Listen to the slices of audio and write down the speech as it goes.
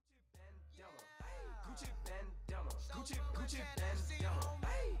Gucci bandana,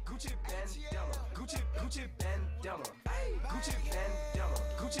 Gucci bandana, Gucci bandana, Gucci bandana,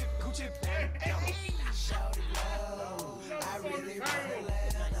 Gucci bandana. Shawty low, I really wanna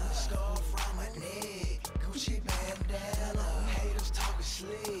let her stole from my neck. Gucci bandana, haters talking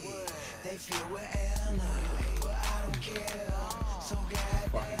slick. They feel with Anna, but I don't care. So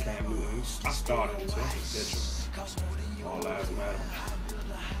Fucking Cam Newton. I started, so that's all lives matter.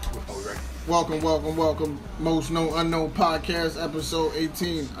 Before we ready. Welcome. Most Known Unknown Podcast, episode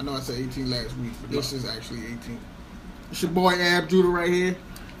 18. I know I said 18 last week, but this is actually 18. It's your boy Ab Judah right here.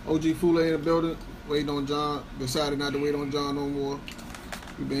 OG Fule in the building, waiting on John. Decided not to wait on John no more.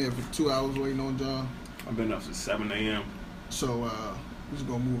 We've been here for 2 hours waiting on John. I've been up since 7 a.m. So, we're just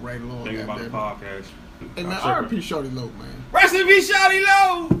gonna move right along. Thinking about the podcast. Hey man, R.I.P. Shorty Low, man. Rest in peace, Shawty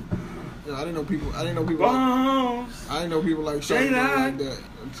Low! Yeah, I didn't know people like Shorty Low like that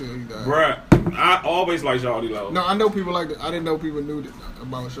until he died. Bruh, I always like Shawty Low. No, I know people like that. I didn't know people knew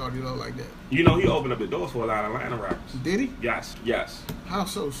about Shorty Low like that. You know he opened up the doors for a lot of Atlanta rappers. Did he? Yes. How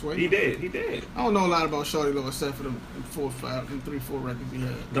so, Sway? He did. I don't know a lot about Shawty Low except for the 4 records he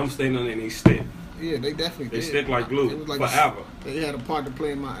had. Don't stay none in these stick. Yeah, they definitely They did. stick like glue. It was like forever. They had a part to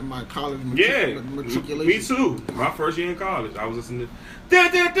play in my college matriculation. Me too. My first year in college, I was listening to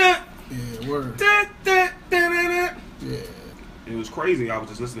Yeah, word. Yeah. Yeah. It was crazy. I was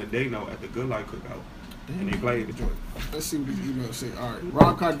just listening to Day Note at the Good Life Cookout. And they played the joint. Let's see what these emails say. All right.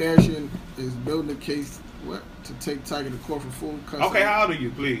 Rob Kardashian is building a case to take Tiger to court for full custody. Okay, how old are you,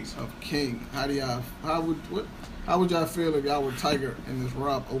 please? Of King. How would y'all feel if y'all were Tiger and this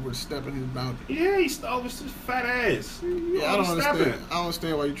Rob overstepping his boundary? Yeah, he stole his fat ass. Yeah, I don't understand. I don't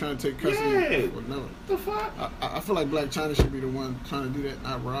understand why you're trying to take custody. Yeah. No. The fuck? I feel like Black China should be the one trying to do that,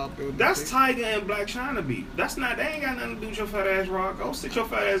 not Rob. That's Tiger and Black China beef. That's not. They ain't got nothing to do with your fat ass, Rock. Go sit your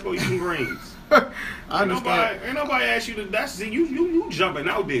fat ass. Go eat some greens. I understand. Ain't nobody ask you to. That's you jumping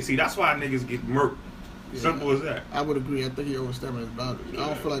out there. See, that's why niggas get murked. Yeah, Simple as that. I would agree. I think he overstepping his boundary. Yeah. I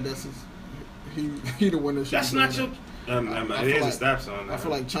don't feel like that's his. He the one that should. That's not your. It is a stepson. I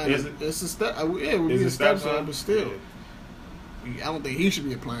feel like China. Is it? It's a step. Yeah, it would be a stepson, but still. Yeah. I don't think he should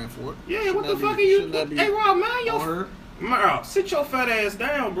be applying for it. Yeah, what the fuck are you? Hey, Rob, man, sit your fat ass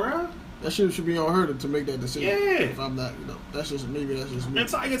down, bro. That shit should be on her to make that decision. Yeah. If I'm not, that's just me. And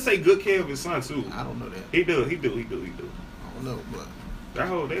Tiger take good care of his son too. I don't know that. He do. I don't know, but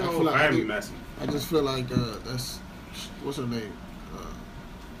They whole family messy. I just feel like that's what's her name,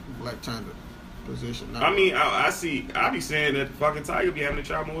 Black China position. I mean, I be saying that fucking Tiger be having a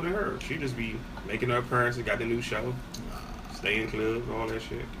child more than her. She just be making her appearance and got the new show, stay in clubs, all that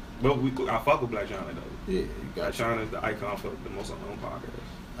shit. But I fuck with Black China though. Yeah, Black China is the icon for the Most Unknown Podcast.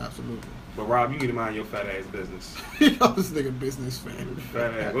 Absolutely. But Rob, you need to mind your fat ass business. This nigga business fan.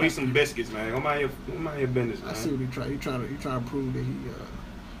 Fat ass. Go eat some biscuits, man. Go mind your business, man. I see what he trying. He trying to prove that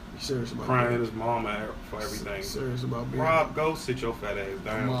he's serious about crying at his mom for everything. Serious about being. Rob, go sit your fat ass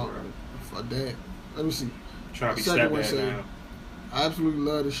down, bro. For that. Let me see. Trying to be step dad down. I absolutely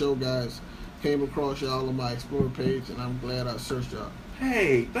love the show, guys. Came across y'all on my Explorer page, and I'm glad I searched y'all.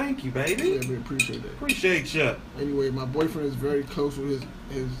 Hey, thank you, baby. Yeah, we appreciate that. Appreciate you. Anyway, my boyfriend is very close with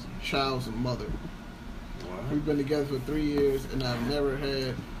his child's mother. What? We've been together for 3 years, and I've never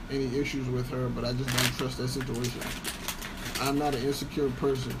had any issues with her, but I just don't trust that situation. I'm not an insecure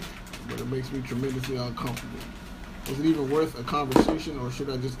person, but it makes me tremendously uncomfortable. Is it even worth a conversation, or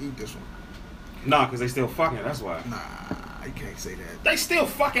should I just eat this one? Nah, because they still fucking, that's why. Nah, you can't say that. They still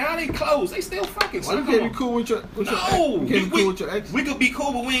fucking. How they close? They still fucking. Why you can't be cool with your No! You can't be cool with your ex? We could be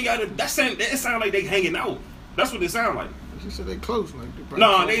cool, but we ain't got to. It sound like they hanging out. That's what it sound like. She said they close. Like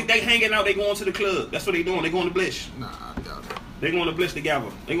nah, they hanging out. They going to the club. That's what they doing. They going to Blish. Nah, I doubt it. They going to Blish together.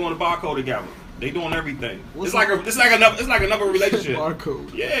 They going to Barcode together. They doing everything. It's like another relationship.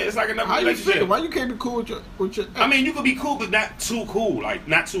 Barcode. Yeah, it's like another How relationship. You why you can't be cool with your ex? I mean, you could be cool, but not too cool. Like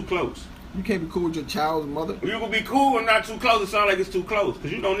not too close. You can't be cool with your child's mother? You can be cool and not too close. It sound like it's too close.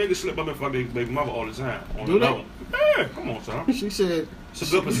 Because you know niggas slip up and fuck their baby mother all the time. Do they? Yeah, come on, son. She said... It's a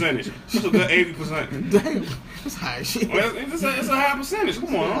good percentage. It's a good 80%. Damn, that's high shit. Well, it's a high percentage.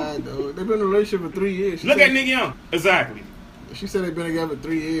 Come on. High, though. They've been in a relationship for 3 years. Look at Nick Young. Exactly. She said they've been together for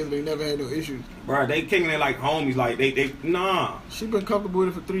 3 years. They never had no issues. Bro, they kicking it like homies. Like they nah. She been comfortable with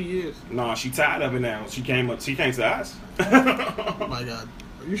it for 3 years. Nah, she tired of it now. She came to us. Oh my God.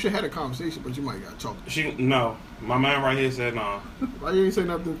 You should have had a conversation, but you might got talk. No. My man right here said nah. Why you ain't say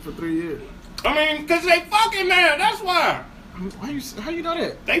nothing for 3 years? I mean, cause they fucking now. That's why. How you know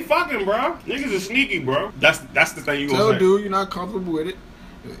that? They fucking, bro. Niggas are sneaky, bro. That's the thing you gonna say. Tell dude you're not comfortable with it.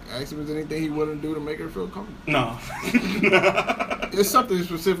 Ask him if there's anything he wouldn't do to make her feel comfortable. No. It's something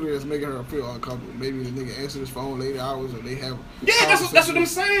specifically that's making her feel uncomfortable. Maybe the nigga answer his phone late hours, or they have That's what I'm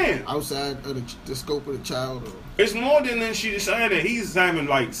saying. outside of the scope of the child. Or, It's more than she just saying that he's having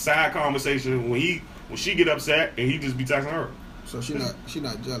like side conversation when she get upset and he just be texting her. so she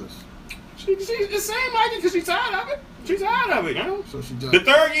not jealous. It's same like it because she's tired of it. She's tired of it, you know. So she The jealous.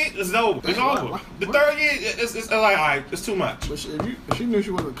 third year is over. It's Why- over. why- The why- third year it's like, all right, it's too much. But if she knew she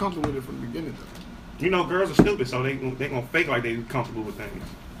wasn't comfortable with it from the beginning, though. You know, girls are stupid, so they gonna fake like they comfortable with things.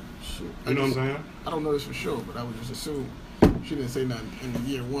 Shit. You know what I'm saying? I don't know this for sure, but I would just assume she didn't say nothing in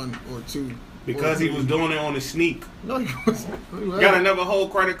year 1 or 2. Because he was doing it on the sneak. No, he wasn't. Got another whole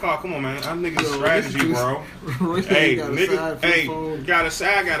credit card. Come on, man. I'm niggas Yo, strategy, listen to bro. this. Hey, Got a nigga. side flip Hey, phone. got a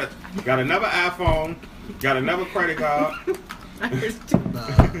side. Got another iPhone. Got another credit card. Nah,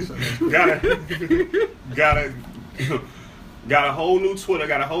 got a whole new Twitter.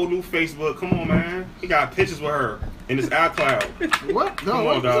 Got a whole new Facebook. Come on, man. He got pictures with her in his iCloud. what? No, Come on,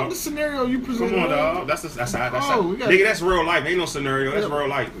 what's dog. the scenario you presented? Come on, man? dog. That's Oh, we got- nigga. That's real life. Ain't no scenario. That's Yeah, real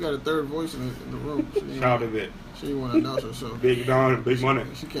life. We got a third voice in the room. Shout out to Vic. She didn't want to announce herself. Big Don, big money.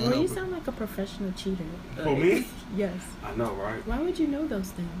 She can't Well, you help it. sound like a professional cheater. For me? Yes. I know, right? Why would you know those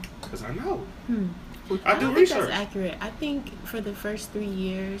things? Because I know. I I do don't think research. that's accurate. I think for the first 3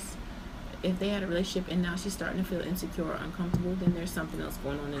 years, if they had a relationship and now she's starting to feel insecure or uncomfortable, then there's something else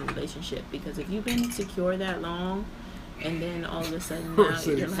going on in the relationship. Because if you've been secure that long, and then all of a sudden Roy now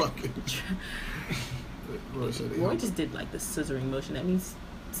said you're he like, fucking. Roy said he Roy helped. just did like the scissoring motion. That means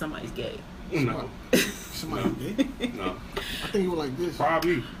somebody's gay. No. Somebody gay? No. I think he was like this.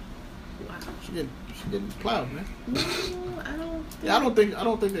 Probably. Wow. She getting plowed, man. No, I don't. Yeah, I don't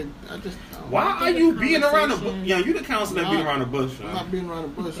think that. I just. I don't Why I are think you the being around the bush? conversation- Yeah, you the counselor that being around the bush. I'm Huh? not being around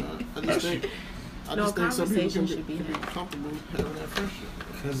the bush. I just think. I No, just think some people conversation can should be be had. comfortable having that friendship.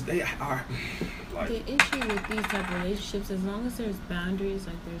 Because they are. Like, The issue with these type of relationships, as long as there's boundaries,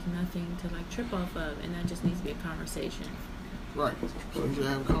 like there's nothing to like trip off of, and that just needs to be a conversation. Right. So you should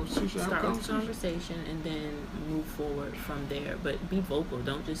have a conversation. You should have a Start with conversation. conversation and then move forward from there. But be vocal.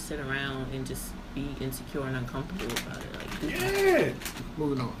 Don't just sit around and just be insecure and uncomfortable about it. Like, do something. yeah.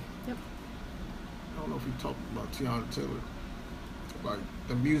 Moving on. Yep. I don't know if we talked about Tiana Taylor, like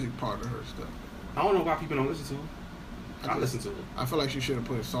the music part of her stuff. I don't know why people don't listen to her. I listen to her. I feel like she should have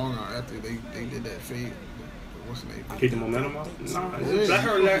put a song out after they did that fade. What's the name? Keep the momentum up. Nah, Yeah. let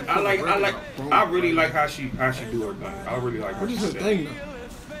her. I really like how she do her thing. I really like her. What is her shit. thing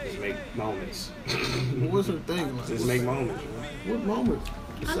though? Just make moments. What's her thing like? Just make moments. Man. What moment?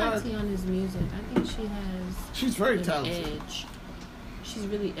 I like Tiana's music. I think she has She's very an talented. edge. She's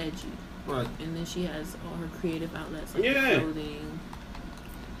really edgy. Right. And then she has all her creative outlets like Yeah. clothing.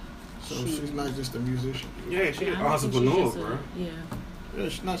 So she's not just a musician. Yeah, she an I don't think she's entrepreneur, just bro. Yeah.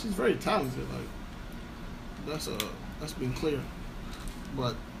 Yeah, she's very talented. Like that's been clear.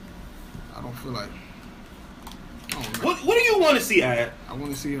 But I don't feel like. I don't know. What do you want to see, Ad? I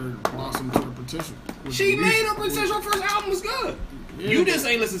want to see her blossom to her potential. with She the made music. her potential. Her first album was good. Yeah, You but just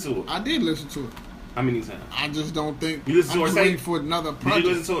ain't listen to it. I did listen to it. How many times? I just don't think. You listen to I'm her just tape? waiting for another Did project.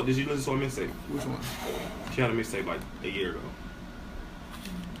 you listen to it? Did you listen to her mixtape? Which one? She had a mixtape like a year ago.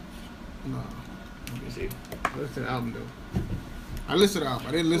 No. You see? Listen to the album though. I listened to the album.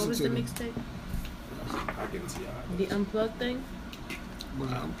 I didn't What listen was to the the mixtape? I get into y'all. The unplugged thing? When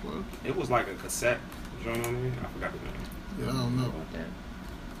I unplugged. It was like a cassette. You know what I mean? I forgot the name. Yeah, I don't know. About that.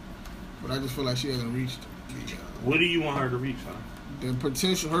 But I just feel like she hasn't reached the What do you want her to reach, huh?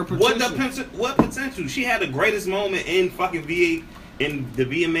 potential. Her potential. What potential? She had the greatest moment in fucking VA in the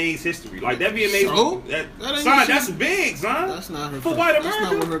VMA's history. Like that VMA's. So? That That ain't son, what she- that's big, son. That's not her. For white That's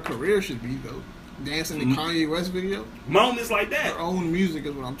not America? what her career should be though. Dancing the Kanye West video. Moments like Her that. own music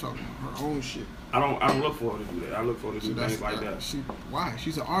is what I'm talking about. Her own shit. I don't look for her to do that. I look for her to So do that's things like that. Why?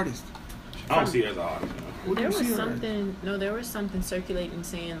 She's an artist. I don't see her as an artist. Man. What do There you was see her as? something. No, there was something circulating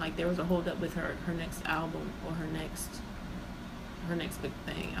saying like there was a hold up with her next album or her next big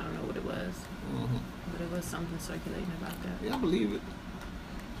thing. I don't know what it was, Mhm. but it was something circulating about that. Yeah, I believe it.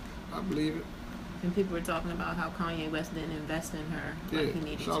 I believe it. And people were talking about how Kanye West didn't invest in her Yeah, like he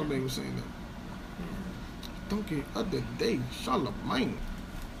needed Charlamagne to. was saying that. Yeah. Donkey other day, Charlamagne.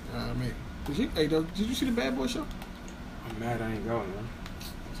 Man, did you see the Bad Boy show? I'm mad I ain't going, man.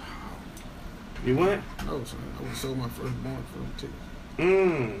 You went? No, son. I was sold my firstborn for them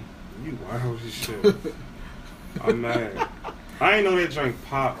tickets. You wild as shit. I'm mad. I ain't know that drink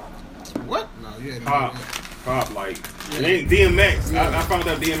pop. What? No, yeah, Pop. Pop, like. It ain't DMX. I found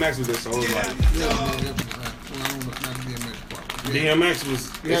out DMX was this, so it was like. Yeah, well, I don't know, not the DMX part. Yeah. DMX was.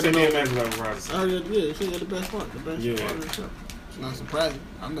 You They had said to know- DMX was overrated. Oh, yeah, she had the best part. The best Yeah. part of the show. She not surprising.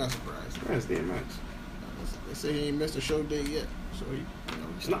 I'm not surprised. That's DMX. They say he ain't missed a show date yet, so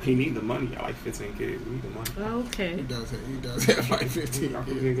It's not, he need the money. I like 15 kids. He need the money. Okay. he does have like 15 I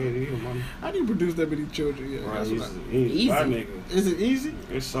kids. think he need the money. How do you produce that many children? Yeah, Right, that's he's, what he's that Easy. nigga. is it easy?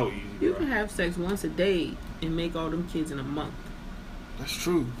 It's so easy, You bro. can have sex once a day and make all them kids in a month. That's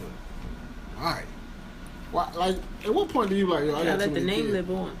true. But why? Why? Like, at what point do you like? Yo, I You got gotta too let the many name kids.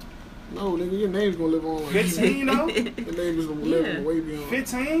 live on. No, nigga, your name's gonna live on. Like, 15 though? your name is gonna live way beyond.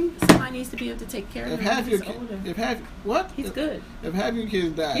 15? Somebody needs to be able to take care of If him half when your he's older. if half what? He's good. If half your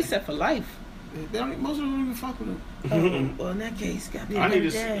kids die, He's set for life. they don't. Most of them don't even fuck with them. Oh, well, in that case, gotta be I another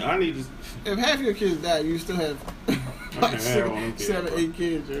need dad. to. I need to. If half your kids die, you still have like can't have all them kids, 7, bro. 8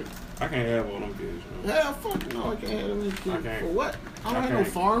 kids. Right? I can't have all them kids. Bro. Yeah, fuck no, I can't have that many kids. I can't. For what? I don't I have no can't.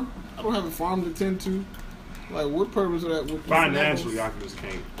 farm. I don't have a farm to tend to. Like, what purpose of that? What, Financially, levels. I just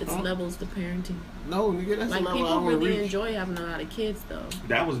can't. It's Huh? levels to parenting. No, nigga, that's Like, a level I people want to really reach. enjoy having a lot of kids, though.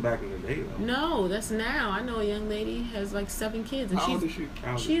 That was back in the day, though. No, that's now. I know a young lady has like 7 kids, and How old is she's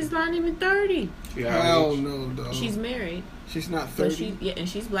she? she's not even 30. Hell no, dog. She's married, She's not but 30. and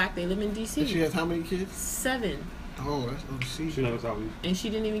she's black. They live in And she DC. has how many kids? 7, Oh, that's OC. She knows how we. and she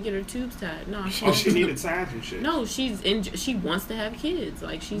didn't even get her tubes tied. No, Oh, she needed ties and shit. No, she wants to have kids.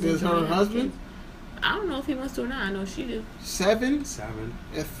 Like she's. Does her enjoying having husband? kids. I don't know if he wants to or not. I know she do. 7 7.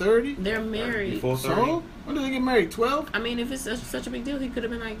 at 30? They're married. Before 30. So? When did they get married? 12? I mean, if it's such a big deal, he could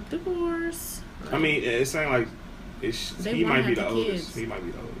have been like divorce. I mean, it's saying like They he wanna might be have the the oldest. kids. He might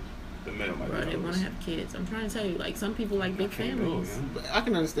be the oldest. The middle might Bro, be they the want oldest. to have kids. I'm trying to tell you, like some people like big can't do it, families. man. But I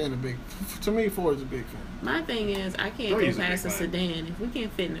can understand a big. To me, 4 is a big family. My thing is, I can't 3 go is a past a big thing. sedan. If we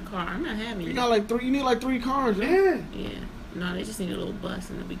can't fit in the car, I'm not having You it. got like 3. You need like 3 cars, right? Yeah. Yeah. No, they just need a little bus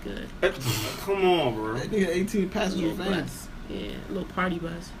and it'll be good. Come on, bro. They need an 18 A passenger little van. bus. Yeah, a little party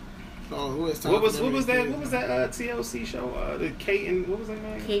bus. So it's time What for was them to that? get What was that TLC show? The Kate and what was that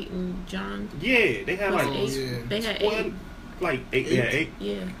name? Kate and John. Yeah, they had Was like it 8? yeah. They had 8. one, like 8. Yeah, 8.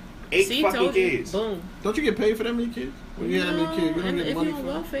 Yeah. 8 See, fucking told you. kids. Boom. Don't you get paid for that many kids? When you have that many kids, you don't and get if money you're on for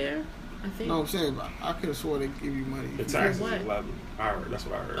them. welfare, I think. No, I'm saying, but I could have swore they give you money. The taxes what? is 11. I heard. That's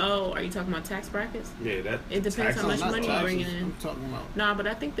what I heard. Oh, are you talking about tax brackets? Yeah, that. It depends taxes- how much not money you taxes. bringing in. I'm talking about. Nah, but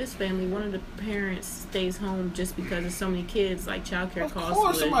I think this family, one of the parents stays home just because there's so many kids. Like childcare Of costs.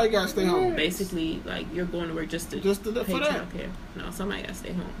 course, would somebody got to stay home. basically like you're going to work just to for that. pay childcare. No, somebody got to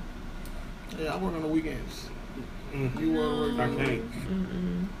stay home. Yeah, I work on the weekends. Mm. You work I on the can't.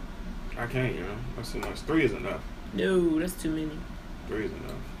 Mm-mm. I can't. You know, that's too much. 3 is enough. No, that's too many. 3 is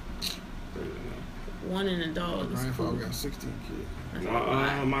enough. 3 is enough. One and a My dog is grandfather cool. got 16 kids. That's a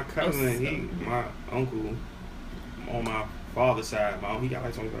lot. My cousin, That's- my uncle, on my father's side, he got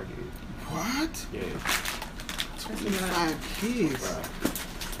like 25 kids. What? Yeah, That's a lot. 25 kids. right.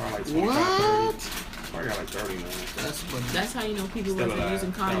 Probably like 25, What? 30. Probably got like 30 now. That's funny. That's how you know people Still wasn't alive.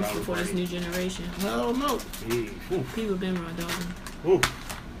 using Shout condoms out before this Brady. new generation. Hell no. Yeah. Ooh. People been raw dogging, Ooh.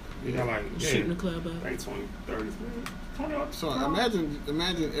 You got like, shooting the yeah, club up. like 20, 30, 20. So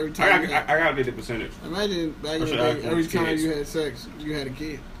imagine every I time. got, I gotta get the percentage. Imagine back in Or the should I day, have every kids? time you had sex, you had a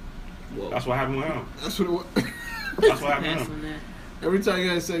kid. Whoa. That's what happened with him. That's what it was. That's what happened Pass with him. on that. Every time you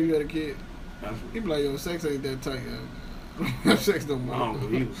had sex, you had a kid. That's, He be like, yo, sex ain't that tight. I don't have sex no I more. don't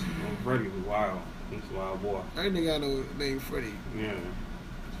believe it. Freddie was wild. He was a wild boy. Every nigga I know named Freddie Yeah.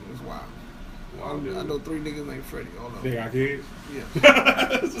 was wild. Wild dude. I know 3 niggas named Freddie. All of They them. got kids? Yeah.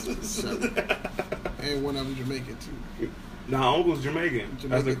 And one of them Jamaican too. Nah, uncle's Jamaican.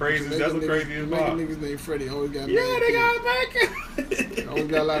 That's the craziest. That's the craziest Jamaican part. niggas named Freddie always got. Yeah, they got. got Always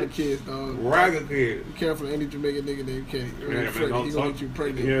got a lot of kids, dog. Ragged kids. Be careful of any Jamaican nigga named Kenny. Yeah, man, Freddie. don't He gonna talk- get you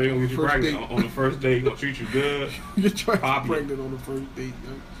pregnant. Yeah, he gonna get you First pregnant date. on the first date. He gonna treat you good. Get your Pop you. pregnant on the first date.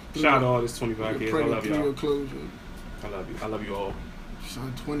 Yo. Shout out to all this 25 kids. I Pregnant love through your y'all. clothes. Yo. I love you. I love you all.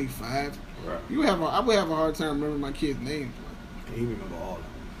 Son, 25. Right. I would have a hard time remembering my kids' names. And you remember all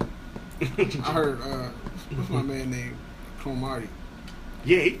of them. I heard what's my man name? Cromartie.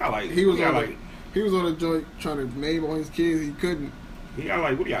 Yeah, he got like He was got on like he was on a joint trying to name all his kids. He couldn't. he got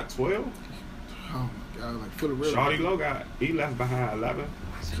like what he got 12. Oh my god! Like for the real. Shawty Low got he left behind 11.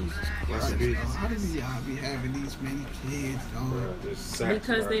 Jesus Rest Christ, in peace. dog. How do y'all be having these many kids, dog? Bruh, just sex,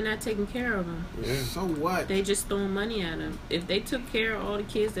 Because bruh. they're not taking care of them. Yeah. So what? They just throwing money at them. If they took care of all the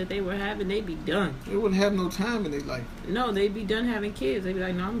kids that they were having, they'd be done. They wouldn't have no time in their life. No, they'd be done having kids. They'd be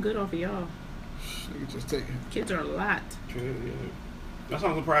like, no, I'm good off of y'all. They could just take it. Kids are a lot. Yeah. That's why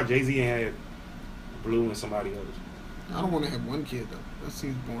I'm surprised Jay-Z ain't had Blue and somebody else. I don't want to have one kid though. That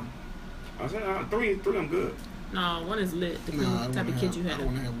seems boring. I said 3 I'm good. No, one is lit. Depends Nah, I on don't the type wanna of kid have- you I don't have.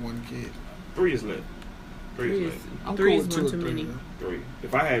 want to have one kid. 3 is lit. 3 Three is is, lit. I'm three cool is with 2 one or too 3. many. though. 3.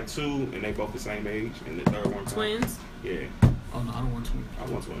 If I had 2 and they both the same age and the third one come, Twins? yeah. Oh no, I don't want twins. I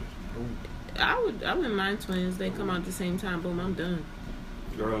want twins. I wouldn't mind twins. They come out at the same time. Boom, I'm done.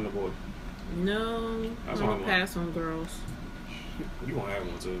 Girl and a boy. No, That's I'm what I gonna want. pass on girls. You gonna have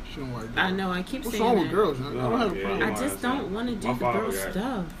one too. She don't like girls. I know. I keep What's saying wrong that. with girls? I don't have a Yeah, problem. I just don't want to do My the father girl got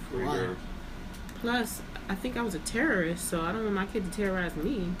stuff. 3 Why? girls. Plus, I think I was a terrorist, so I don't want my kid to terrorize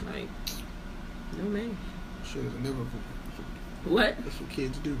me. Like, no man. Shit is never. What? That's what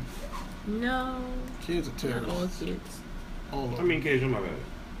kids do. No. Kids are Not all terrorists. kids. All of How them. many kids you my bad?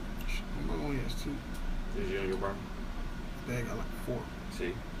 My only has 2. Is you and your brother? Dad got like 4,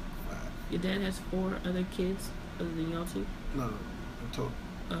 See? 5. Your dad has 4 other kids other than y'all two? No, in total.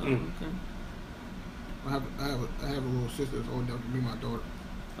 Oh, Mm. okay. I have a little sister that's old enough to be my daughter.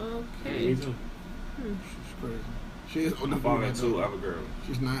 Okay. Me too. She's crazy. She is old My enough to be father my had 2 daughter. other girls.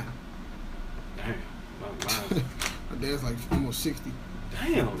 She's 9. Damn. Mine. My dad's like almost 60.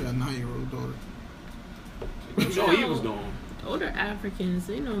 Damn. Got a 9-year-old daughter. What you know he was doing? Older Africans,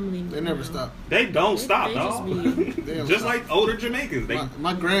 they normally... They never stop. They don't stop, they dog. just They don't Just stop. like older Jamaicans. They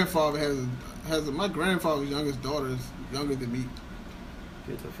My grandfather my grandfather's youngest daughter is younger than me.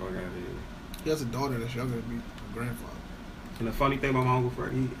 get the fuck out of here. He has a daughter that's younger than me. My grandfather. And the funny thing about my uncle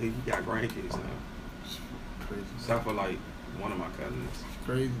Fred, he got grandkids now. It's crazy. Except for like one of my cousins. It's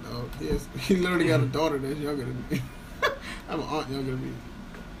crazy, dog. He literally got a daughter that's younger than me. I have an aunt younger than me.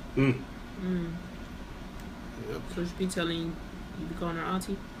 Mm. Mm. Yep. So she be telling you be calling her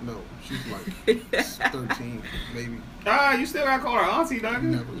auntie? No, she's like 13, maybe. Ah, you still gotta call her auntie, dog.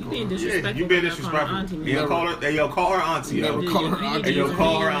 Never You call being her. disrespectful. Yeah, you been by not calling her disrespectful. auntie, Yeah, man. call her. Hey, yo, call her auntie. You Yo. never call her You auntie. Hey, need yo, to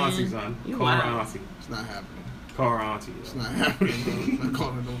call her man. auntie, son. You Call her wild. auntie. It's not happening. Call her auntie. It's Yo. not happening, bro. I'm not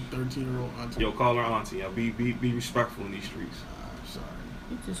calling no 13-year-old auntie. Yo, call her auntie. Yo, be respectful in these streets. Sorry.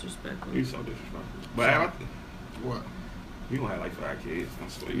 You disrespectful. You so disrespectful. But I, What? you gonna have like 5 kids. I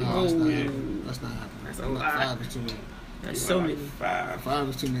swear. You No, gonna it's not Oh. happening. That's not happening. That's a I'm lot. not- 5 is too many. That's you so gonna many. have 5. 5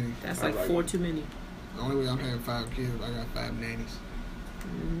 is too many. That's I like like 4 it. too many. The only way I'm having 5 kids, I got 5 nannies.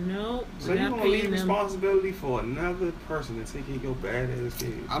 No, So we're you not gonna leave paying them. responsibility for another person to take care of your bad ass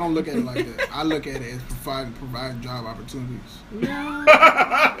kids? I don't look at it like that. I look at it as providing job opportunities. No.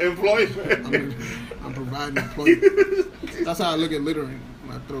 Employment. I'm providing employment. That's how I look at littering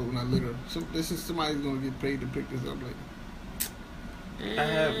when I litter. So this is somebody's gonna get paid to pick this up later.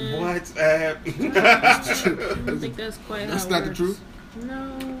 What? I don't think that's quite That's how it not the works. truth?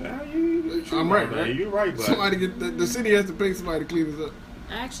 No. I'm right, right? You're right, but Somebody get the city has to pay somebody to clean this up.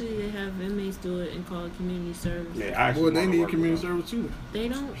 Actually, they have inmates do it and call it community service. yeah, I actually Boy, they wanna need work community with service too. They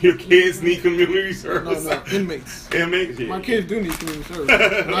don't. them. Your kids need community No, service. no, inmates. Inmates, yeah. My kids do need community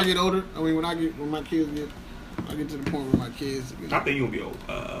service. When I get older, when my kids get, I get to the point where my kids, I think you're gonna be old.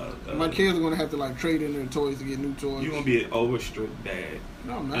 my kids are gonna have to like trade in their toys to get new toys. You're gonna be an over strict dad,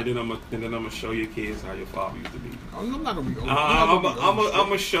 No, I'm not. and then I'm gonna show your kids how your father used to be. I'm not gonna be old. I'm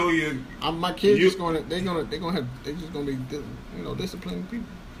gonna show you. My kids You- just they're just gonna be disciplined people.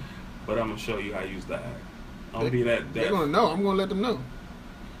 But I'm gonna show you how you used to act. I'm gonna They- be that. They're gonna know. I'm gonna let them know.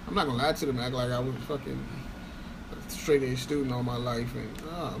 I'm not gonna lie to them, act like I was fucking a straight A student all my life, and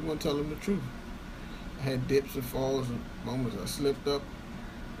I'm gonna tell them the truth. I had dips and falls and moments I slipped up,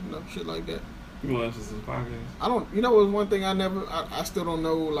 shit like that. You want to listen to the podcast? I don't. It was one thing I still don't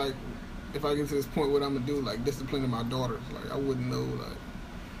know, like, if I get to this point, what I'm gonna do, like, disciplining my daughters. Like, I wouldn't know, like,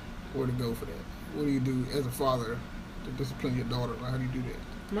 where to go for that. What do you do as a father to discipline your daughter? Like, how do you do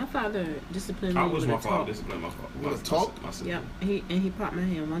that? My father disciplined me I wish with my a father talk. disciplined my father. With a talk? My sister. Yep, he popped my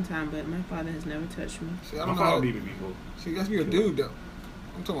hand one time, but my father has never touched me. See, I My don't know. father How, beat me before. see, that's your dude, though.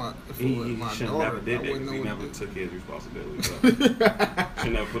 I'm talking about if it was He my should daughter, never did I that wouldn't because he know what never to do. took his responsibility.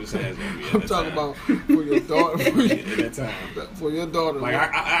 Should never put his hands on me. At I'm that talking time. about for your daughter. At that time. For your daughter, Like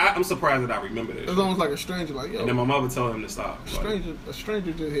I'm surprised that I remember this. it's almost like a stranger. Like, yo, And then my mother told him to stop. a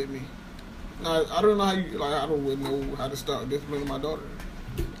stranger just hit me. Now, I don't know how you like. I don't really know how to start disciplining my daughter.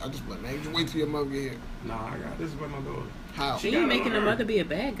 I just like, man, just wait till your mother get here. Nah, I got this is what my daughter. How? She You gotta making the learn. mother be a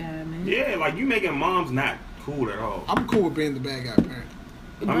bad guy, man. Yeah, like you making moms not cool at all. I'm cool with being the bad guy parent.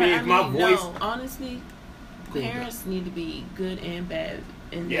 But, mean, if my voice- no, honestly, Cool. parents need to be good and bad,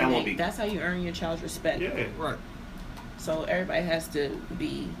 and Yeah, I won't be- that's how you earn your child's respect. Yeah, Right. So everybody has to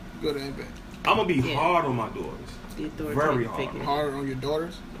be Good and bad. I'm gonna be Yeah. hard on my daughters. the authoritative Very hard. figure. Hard on your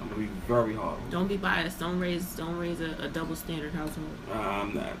daughters. I'm gonna be very hard. On them. Don't be biased. Don't raise a double standard household.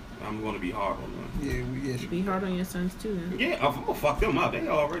 I'm not. I'm gonna be hard on them. Yeah, Be hard on your sons too. Then. Yeah, I'm gonna fuck them up. They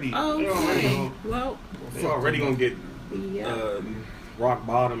already. Oh, They already. okay. Gonna, Well, they already gonna get yeah. rock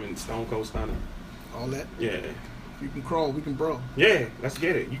bottom and Stone Cold Stunner. all that. Yeah. If you can crawl, we can brawl. Yeah, let's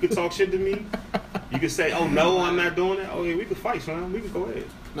get it. You can talk shit to me. You can say, "Oh no, I'm not doing that." Oh yeah, we can fight, son. We can go ahead.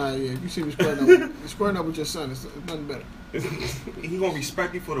 Nah, yeah, you see me squaring up with your son. It's nothing better. He gonna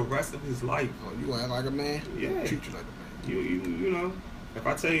respect you for the rest of his life. Oh, you gonna act like a man? Yeah. Treat you like a man. You know, if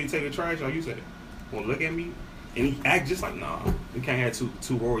I tell you to take the trash out, you say, "Well, look at me," and he act just like, "Nah, you can't have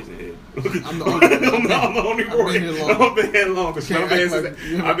two Roys in here." I'm the only I'm the only Roy. I've been here long.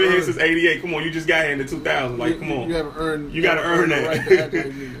 I've been here since '88. Come on, you just got here in the 2000s. Like, come on. You haven't earned. You gotta earn that. Right to act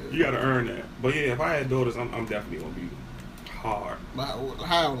like me. You gotta earn that. But yeah, if I had daughters, I'm definitely gonna be hard.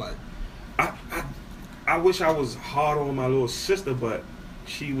 How like? I wish I was hard on my little sister, but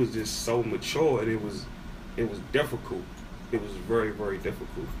she was just so mature, and it was difficult. It was very, very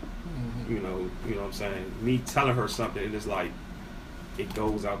difficult. Mm-hmm. You know what I'm saying? Me telling her something, and it's like it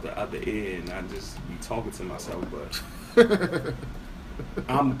goes out the other ear, and I just be talking to myself. But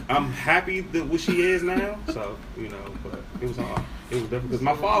I'm happy that what she is now. So but it was hard. It was difficult because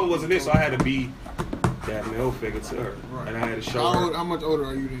my father wasn't there, so I had to be that male figure to her, right. and I had to show her. How much older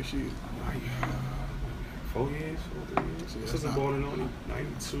are you than she is? Like 4 years, 3 years. Yeah, Sister born in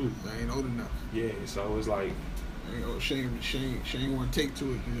 92. I ain't old enough. Yeah, so it's like, she ain't want to take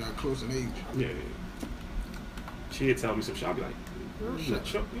to it because you're not close in age. yeah. She'd tell me some shit. I'd be like,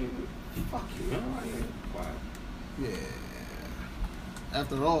 shut up, man. Fuck you, man. I ain't quiet. Yeah.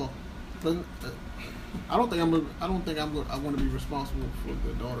 After all, but I don't think I want to be responsible for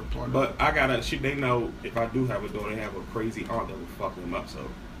the daughter part. But I gotta. They know if I do have a daughter, they have a crazy aunt that will fuck them up. So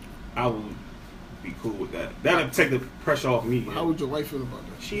I will be cool with that. That'll take the pressure off me. How would your wife feel about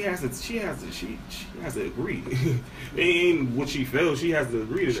that? She has to agree. It ain't what she feels. She has to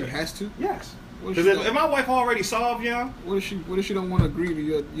agree to that. She has to. Yes. Because if my wife already solved, what if she don't want to agree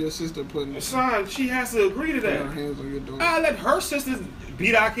to your sister putting? Son, she has to agree to that. Her hands on your daughter. I let her sisters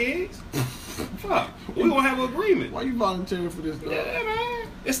beat our kids. Fuck, we gonna have an agreement. Why you volunteering for this, dog? Yeah, man.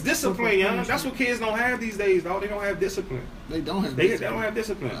 It's discipline, young. That's what kids don't have these days, dog. They don't have discipline. They don't have. They don't have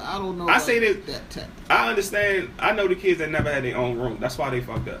discipline. I don't know. I say that. Tactic. I understand. I know the kids that never had their own room. That's why they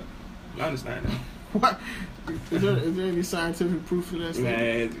fucked up. I understand that. What? Is there any scientific proof for that?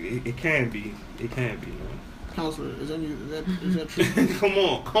 Man, it can be. It can be. Man. Counselor, is that true? Come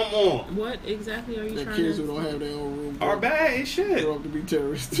on. What exactly are you that trying kids to who don't have their own room are bad as shit. grow up to be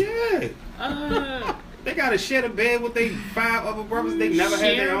terrorists. Yeah. They gotta share a bed with their 5 other brothers. They never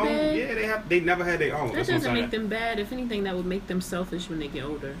had their own. Bed? Yeah, they never had their own. That doesn't make them bad. If anything, that would make them selfish when they get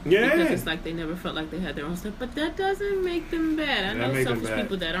older. Yeah. Because it's like they never felt like they had their own stuff. But that doesn't make them bad. I know selfish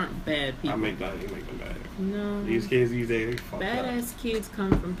people that aren't bad people. You make them bad. No. These kids these days, they fucked up. Badass kids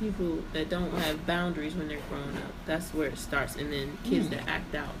come from people that don't have boundaries when they're growing up. That's where it starts. And then kids that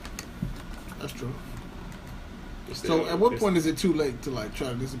act out. That's true. So at what point is it too late to like try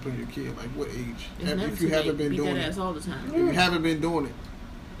to discipline your kid? Like what age? If you haven't been doing it, all the time. If you haven't been doing it,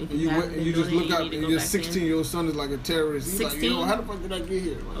 and you just look up and your 16-year-old son is like a terrorist. He's 16? like, how the fuck did I get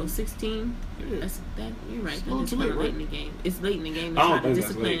here? Like, 16? Yeah. You're right. That is kind of late in the game. It's late in the game I to don't try to think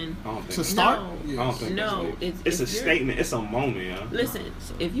that's late. discipline. I don't think to start? No. Yes. I don't think No, that's late. it's a statement. It's a moment, yeah. Listen,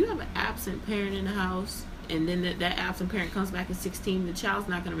 if you have an absent parent in the house, and then that absent parent comes back at 16, the child's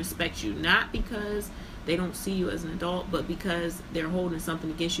not going to respect you. Not because they don't see you as an adult, but because they're holding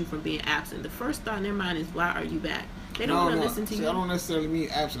something against you from being absent. The first thought in their mind is, why are you back? They don't want to listen to you. I don't necessarily mean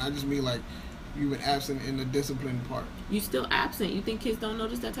absent. I just mean like you've been absent in the discipline part. You still absent. You think kids don't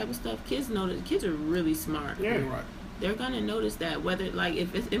notice that type of stuff? Kids notice. Kids are really smart. Yeah. You're right. They're gonna notice that, whether like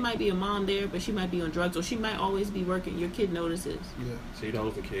if it might be a mom there, but she might be on drugs, or she might always be working. Your kid notices. Yeah. See,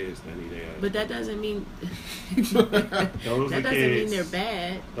 those are kids that need their. But that doesn't mean those that are doesn't kids. mean they're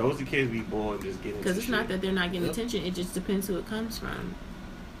bad. Those are kids be born just getting. Because it's not that they're not getting attention. It just depends who it comes from.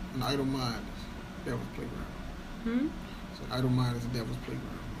 An idle mind is devil's playground. So idle mind is a devil's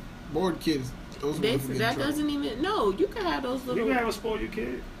playground. Bored kids. Those That doesn't even. No, you can have those little. You can have a spoil your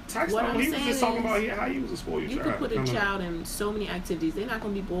kid. What I'm he was saying just talking is, about here how you was a spoil your you child. can put a child in so many activities. They're not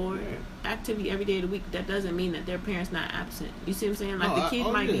going to be bored. Yeah. Activity every day of the week. That doesn't mean that their parent's not absent. You see what I'm saying? Like the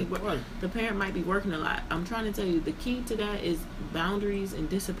kid might be, right. the parent might be working a lot. I'm trying to tell you, the key to that is boundaries and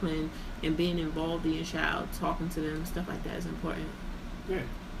discipline and being involved in your child, talking to them, stuff like that is important. Yeah.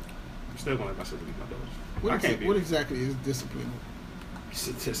 I'm still going to let my sister be my daughter. What exactly is discipline?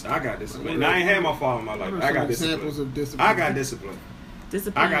 I got discipline. Like, I ain't had my father in my life. I got examples of discipline. I got discipline.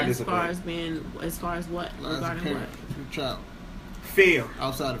 Discipline got as discipline. far as what? As a Regarding parent, what? your child. Fear.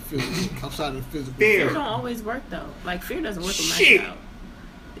 Outside of physical. Fear. Fear don't always work though. Like fear doesn't work with my Shit. child.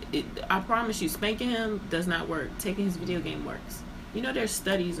 I promise you, spanking him does not work. Taking his video game works. You know, there's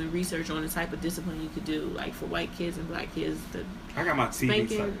studies and research on the type of discipline you could do, like for white kids and black kids. I got my TV Spanking.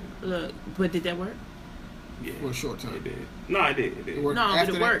 stuck. Look, but did that work? Yeah. For a short time. It did. No, it did. It did. It worked No, but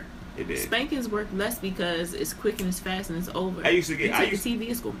after it that? worked. It did. Spankings work less because it's quick and it's fast and it's over. I used to get- You I take used- the TV,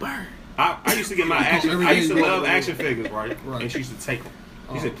 it's gonna burn. I used to get my action. Every I day used to you love go. action figures, right? Right. And she used to take them.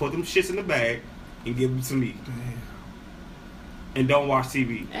 He Oh. said, put them shits in the bag and give them to me. Damn. And don't watch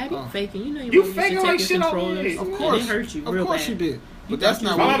TV. Abby Oh. faking. You know You you used to faking take like your shit on controllers. me. Of and course. it hurt you Of real course bad. she did. But thought that's you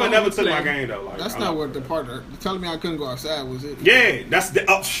not was My what. mama gonna never took play. my game though. Like, That's I not don't- what the part. Telling me I couldn't go outside was it? Yeah, that's the.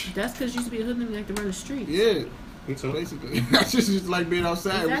 Oh, That's because you used to be a hoodlum, you like to run the streets. Yeah, me too. basically. That's just like being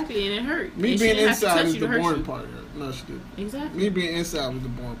outside. Exactly, and it hurt. Me And she being didn't have to inside touch is you the to hurt boring you. part. No, she did. Exactly. Me being inside was the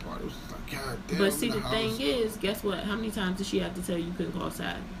boring part. It was just like, God damn. But I'm see, in the house. thing is, guess what? How many times did she have to tell you couldn't go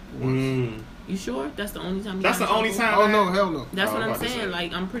outside? Mm. You sure? That's the only time. You That's got the in only trouble? time. Oh no, hell no. That's Oh, what I'm I'm about to saying. say.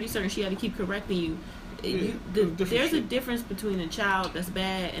 Like, I'm pretty certain she had to keep correcting you. Yeah, it was different There's a shit. difference between a child that's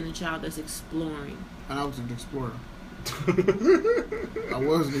bad and a child that's exploring. And I was an explorer. I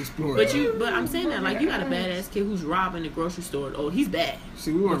was an explorer. But I'm saying that, like, you got a badass kid who's robbing the grocery store. Oh, he's bad.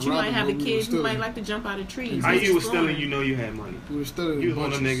 See, we weren't But you might robbing, have a but we kid were who stealing. might like to jump out of trees. How He's you was exploring. stealing? You know you had money. We were stealing. You was one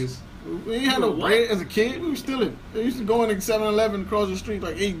of them bunches. niggas. We ain't had no You were what? bread as a kid. We were stealing. They used to go in at 7-Eleven across the street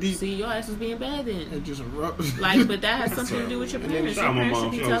like 8 deep See, your ass was being bad then. and just erupt. Like, but that has something to do with your And then parents. shout Your out my parents mom.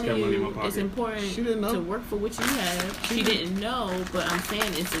 should be She always telling kept money in my you pocket. it's important She didn't know. to work for what you have. She didn't know, but I'm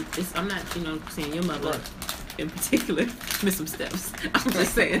saying it's I'm not, saying your mother Right. in particular missed some steps. I'm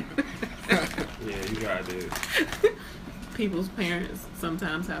just saying Yeah, you got it. people's parents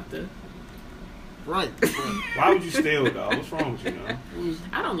sometimes have to. Right. But Why would you steal, dog? What's wrong with you, man? it was,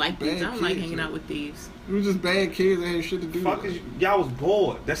 I don't like thieves. I Bad don't like kids, hanging yeah. out with thieves. we were just bad kids that had shit to do. Fuck is y'all was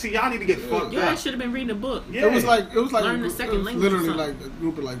bored. See, y'all need to get fucked Your up. ass should have been reading a book. Yeah. It was like Learn a, the second it was language or literally something. like a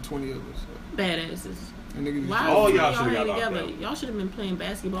group of like 20 of us. Badasses. And niggas Why All was y'all y'all shoulda hang got locked together? up. Y'all should have been playing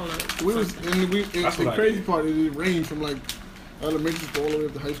basketball or we was something. and we That's the what I crazy did. part is it ranged from like elementary school all the way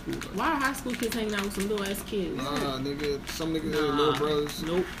up to high school. Like, Why are high school kids hanging out with some little ass kids? nah, nigga, some niggas had little brothers.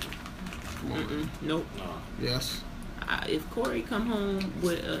 Nope. Come on, man. Nope. Nah. Yes. If Corey come home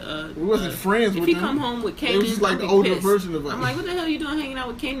with We wasn't friends if with he them. come home with Kanan, It was just like I'd the be older pissed. version of us. I'm like, what the hell you doing hanging out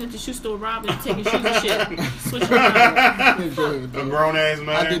with Kanan at the shoe store, robbing, taking shoes and shit, switching around, Go ahead, A dog. grown ass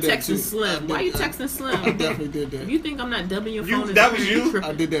man. I did that texting too. Slim. Why you texting I Slim? definitely did If that. you think I'm not dubbing your You- phone, as that a was parent, you? tripping.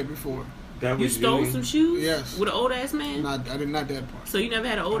 I did that before. That You was stole some shoes? Yes. With an old ass man? Not, I did not that part. So you never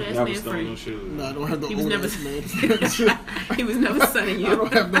had an old ass Never man stole no friend? shoes. No, I don't have no He was old never. ass man. He was never sunning you. I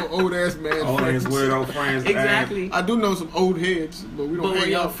don't have no old ass man. All friends. his weirdo friends. Exactly. I do know some old heads, but we don't But were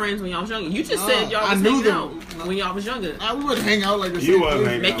hang y'all out. friends when y'all was younger? You just Nah, said y'all I was knew hanging them. out when y'all was younger. Nah, we wouldn't hang out like the You same was place.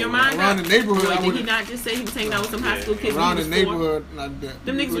 hanging Make your out mind Around up. the neighborhood, I Did he would've- not just say he was hanging out with some high school kids Around when the he was 4? neighborhood, not that.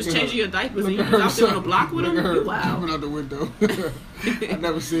 Them niggas was Look at changing her. your diapers Look and at you was her, out there on the son. block with Look them? at her You wild. jumping out the window. I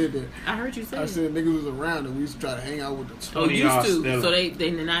never said that. I heard you say I it. said niggas was around and we used to try to hang out with them. Oh, Tony, y'all used to. still- So they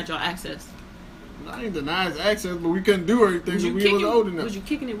denied y'all access. I ain't denying access, but we couldn't do anything Was because you we kicking? was old enough. Was you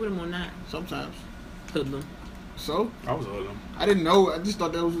kicking it with him or not? Sometimes. Hoodlum. So I was with him. I didn't know. I just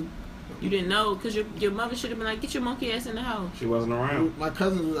thought that was You didn't know because your mother should have been like, get your monkey ass in the house. She wasn't around. my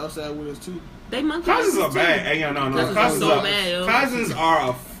cousins was outside with us too. They monkey Cousins asses are too. bad. Hey, yeah, no. Cousins Cousins are so are bad, yo. Cousins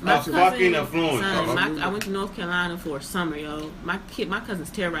are My a fucking influence. son, dog. I went to North Carolina for a summer, yo. My cousins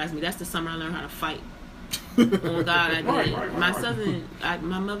terrorized me. That's the summer I learned how to fight. Oh God, I did. Right.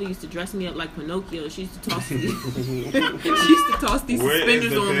 My mother used to dress me up like Pinocchio. She used to toss these, Where is suspenders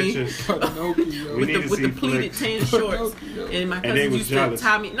the on me picture? Pinocchio. We need to with see the pleated flicks. tan shorts. Pinocchio. And my And they cousins was used jealous. to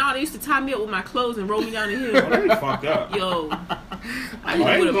tie me. No, they used to tie me up with my clothes and roll me down the Oh, hill. they fucked up. Yo, I they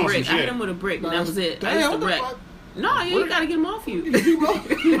hit him was with on a brick. some I hit shit. him with a brick, and that was it. I Damn, used what to the wreck. fuck? No, you gotta get them off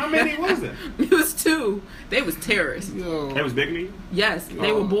you. How many was it? It was 2. They was terrorists. Yo, They was big to you? Yes,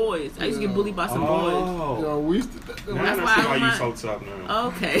 they were boys. I used to get bullied by some boys. Oh. yo, we used to. Now That's I why see I why don't you so mind. tough now.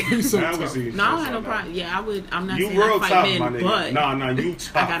 Okay. We so Now we tough. see you No, I don't so have no tough problem. Yeah, I'm not You saying real I fight tough, men, my nigga. but Nah, you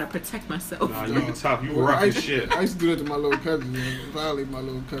tough. I gotta protect myself. Nah, you tough. You Well, rough I as used, shit. I used to do that to my little cousins, man. Violate my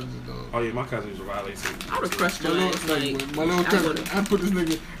little cousins, dog. Oh yeah, my cousins were violating. I would have crushed My your little, ass. Like, my little I cousin, would've. I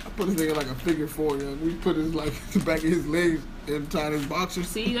put this nigga like a figure 4, yo. We put his like the back of his legs and tied his boxers.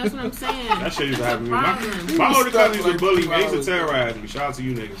 See, that's what I'm saying. That shit used to happen to me. Problem. My older cousins used to Like bully 2 me. They used hours. to terrorize me. Shout out to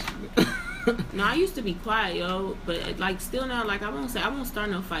you niggas. No, I used to be quiet, yo, but like still now, like I won't start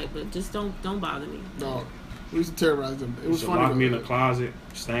no fight, but just don't bother me. Dog. We used to terrorize them. It Used was to funny. lock me in though. the closet,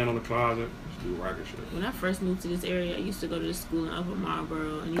 stand on the closet, just do racket shit. When I first moved to this area, I used to go to this school in Upper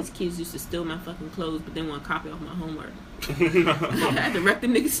Marlboro, and these kids used to steal my fucking clothes, but then want to copy off my homework. I had to wreck the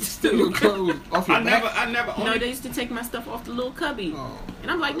niggas to steal Your my clothes off your I back. never. No, Only, they used to take my stuff off the little cubby. Oh. And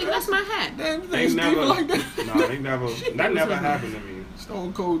I'm like, nigga, that's my hat. Damn, they they never. like that. No, they never. That never happened to me.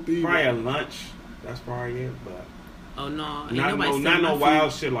 Stone cold thief. Probably at lunch. That's probably it, but Oh, no. Ain't not nobody no, stealing not my no food.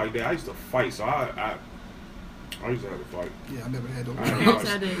 wild shit like that. I used to fight, so I I used to have a fight. Yeah, I never had those I ain't Parents problems.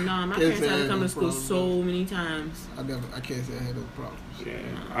 had to, nah, my Can't parents say had I to had come no to school problem. so many times. I can't say I had those problems. Yeah,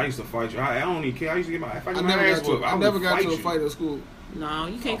 I used to fight you. I don't even care. I used to get my. If I I get never my ass got to. whooped, I would never got fight to a you. fight at school. No,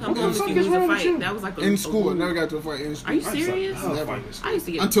 you can't What come the home if fuck you is lose a wrong with fight. you? That was like a In school, I rule. never got to a fight in school. Are you I used to serious? love Never. fighting in school. I used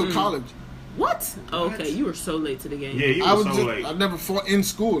to get Until college. What? Oh, What? okay, you were so late to the game. Yeah, you I were was so just, late. I never fought in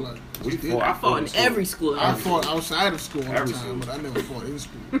school. Like, We did. fought. I fought in every school. I fought outside of school all the Every time, school. but I never fought in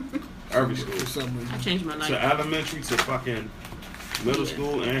school. Every For school. some reason. I changed my So life. elementary to fucking middle Yeah.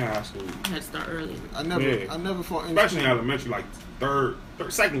 school and high school. I had to start early. I never fought in Especially in school. elementary,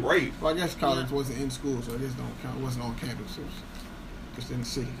 like second grade. Well, I guess college Yeah. wasn't in school, so I just don't count. It wasn't on campus. It was just in the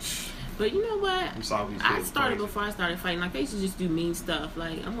city. But you know what? I'm sorry, these I kids started crazy. before I started fighting. Like I used to just do mean stuff.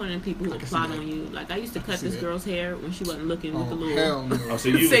 Like I'm one of them people who I would can see plot that. on you. Like I used to cut see this that. girl's hair when she wasn't looking with the Oh, little. hell no. Oh, so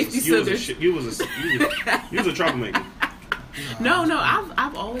you Safety was, you was a scissors. shit- you was a troublemaker. No,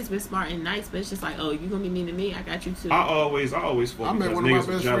 I've always been smart and nice, but it's just like, oh, you gonna be mean to me? I got you too. I always fought I met because one of my niggas was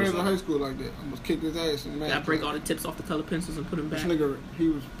best jealous friends of in me. high school like that. I almost kicked his ass in math. I break class. all the tips off the color pencils and put them This back. nigga,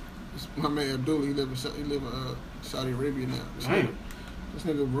 my man Abdullah. He live in Saudi Arabia now. Damn. This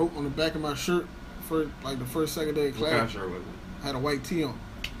nigga wrote on the back of my shirt for like the first, second day of What kind of class. shirt was it? I had a white tee on.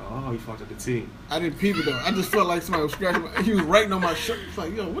 Oh, he fucked up the team. I didn't peep it though. I just felt like somebody was scratching. He was writing on my shirt. It's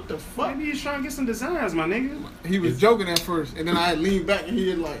like, yo, what the fuck? Maybe he's trying to get some designs, my nigga. He was joking at first, and then I had leaned back, and he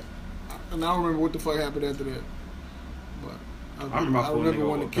had like, and I don't remember what the fuck happened after that. But I remember I fought a remember nigga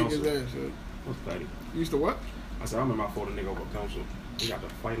wanting to over kick his pencil. ass. Yo. What's petty? You used to what? I said, I remember I fought a nigga over a pencil. We got to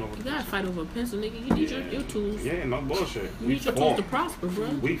fight over You the gotta pencil. fight over a pencil, nigga. You need your tools. Yeah, no bullshit. You We need your tools to fought. prosper, bro.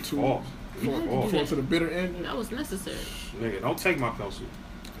 We fought. We You had to fought. do Fought to the bitter end. That was necessary. Nigga, don't take my pencil.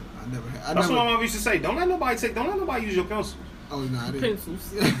 I never had. That's what my mom used to say. Don't let nobody use your pencil. Oh no, I didn't.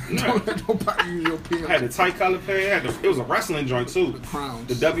 Pencils. Don't let nobody use your pen. I had the tight color pen. It was a wrestling joint too. The crowns.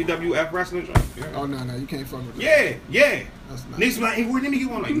 The WWF wrestling joint. Yeah. Oh no, you can't fuck with that. Yeah. That's not. Niggas be like, hey, let me get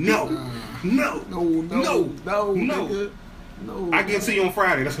one. Like, no. No, nigga. No. I get to you on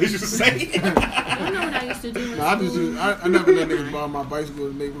Friday. That's what you used to say. You know what I used to do in Nah, I school? never let niggas borrow my bicycle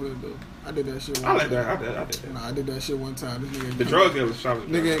in the neighborhood though. I did that shit. I did that. Nah, I did that shit one time. This nigga. The drug dealer shot us.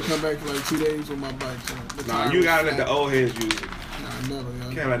 Nigga ain't come back for like 2 days with my bike. So the Nah, tire you was gotta let flat. the old heads use it. Nah, never.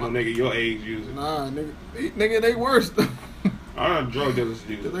 Yo. Can't let no nigga your age use it. Nah, nigga, they worse. I don't know drug dealers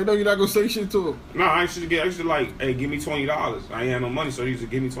use it. They know you're not gonna say shit to them. No, I used to like, hey, give me $20. I ain't had no money, so he used to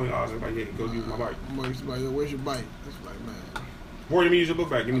give me $20. I was like, yeah, go use my bike. I'm always like, yo, where's your bike? It's like, man. Where do you use your book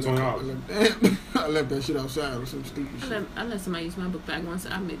bag? Give me $20. I left that shit outside or some stupid shit. I let somebody use my book bag once.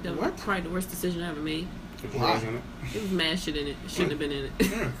 I made that What? probably the worst decision I ever made. Why? It was mad shit in it. It shouldn't have been in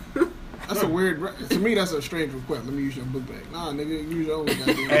it. That's a weird. To me, that's a strange request. Let me use your book bag. Nah, nigga, use your own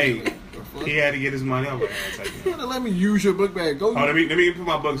goddamn Hey, book bag. The fuck? he had to get his money up. You wanna let me use your book bag? Go. Oh, let me put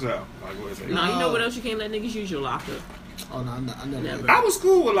my books out. Like, what is it? No, you know what else you can't let niggas use? Your locker. Oh no, I never. Never. I was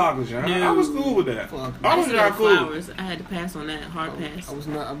cool with lockers, y'all. No. I was cool with that. Fuck. I was used to not have cool. flowers. I had to pass on that. Hard pass. I was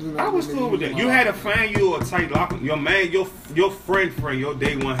not. I was cool with that. You had to find you a tight locker. Your man, your friend, your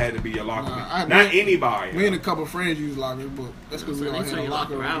day one had to be your locker. Nah, Not anybody. Me and a couple friends use lockers, but that's because we So all they had turn a your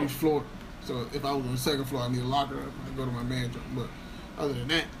locker locker on out. each floor. So if I was on the second floor, I need a locker. I go to my manager. But other than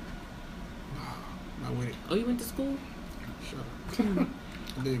that, not with it. Oh, you went to school? Shut up.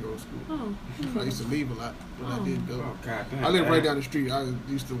 I did go to school. Oh. I used to leave a lot, but I did go. Oh, God damn. I live right down the street. I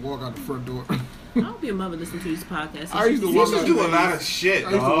used to walk out the front door. I hope your mother listened to these podcasts. I used to You walk used to out do the- a lot of shit, I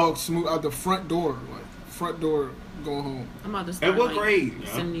used to dog. walk smooth out the front door, going home. I'm about to start At what like, grade?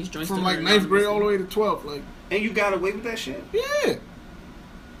 sending these joints From to like her 9th grade anonymously. all the way to 12th. Like, And you got away with that shit? yeah. I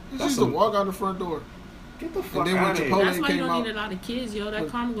That's used to some- walk out the front door. Get the fuck then when out of here. Chipotle- That's why you came don't out- need a lot of kids, yo. That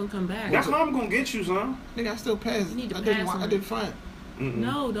karma gonna come back. That's how I'm gonna get you, son. Nigga, I still passed. You need to I pass did fine. Mm-mm.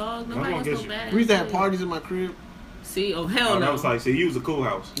 No, dog. Nobody gonna wants get no you. bad. We used to have parties in my crib. See, oh hell Oh, no. that was like, see, you was a cool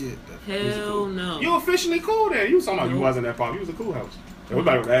house. Yeah. Hell no. You officially cool then. You was talking about you Nope. wasn't that pop. You was a cool house. It was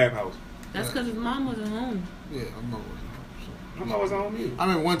like a Ab house. That's because his mom wasn't home. Yeah, I'm always. I'm always on you. I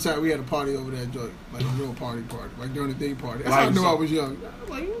remember one time we had a party over that joint, like a real party, like during the day party. That's Like how I knew so- I was young.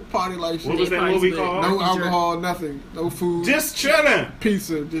 Like, you party like shit. What was that parties movie with- called? No Jerk. alcohol, nothing. No food. Just chilling.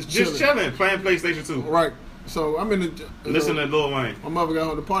 pizza, just chilling. Just chilling. Playing PlayStation 2. Right. So I'm in the. Listen to Lil Wayne. My mother got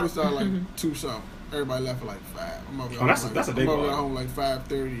home. The party started like 2 something. Everybody left at like 5. My mother got Oh, that's home a- that's a my day mother party. got home like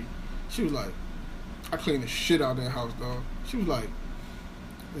 5:30. She was like, I cleaned the shit out of that house, dog. She was like,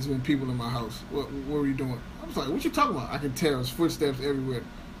 there's been people in my house. What were you doing? I was like, what you talking about? I can tell there's footsteps everywhere.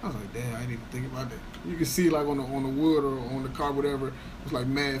 I was like, damn, I didn't even think about that. You can see like on the wood or on the car, whatever. It's like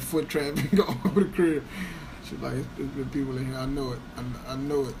mad foot traffic all over the crib. She's like, there's been people in here. I know it. I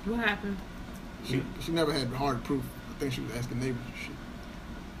know it. What happened? She never had hard proof. I think she was asking neighbors and shit.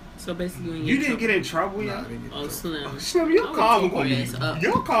 So basically, when You didn't get in trouble Nah, I yet? didn't get Oh, in trouble. Slim. Slim, your I would karma take gonna your ass up. be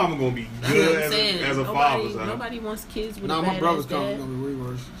your karma gonna be That's what good I'm saying. as a father, son. Nobody wants kids with Nah, a my badass brother's dad. karma's gonna be way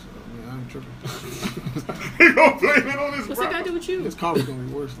worse. So, I ain't tripping. He gonna blame it on his What's that got to do brother. with you? His karma's gonna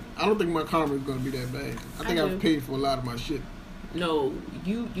be worse. I don't think my karma is gonna be that bad. I think I I've do. paid for a lot of my shit. No,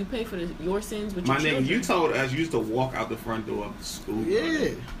 you pay for your sins with My your nigga, children. you told us you used to walk out the front door of the school.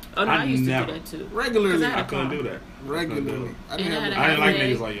 Yeah, Oh, no, I used never- to do that too. regularly. 'Cause I had I a couldn't car. do that. Regularly. I didn't And I have. had I didn't like Every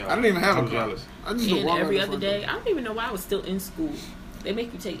niggas day. like y'all. I didn't even have I'm a car. jealous. I just would And walk out every the other front day, door. I don't even know why I was still in school. They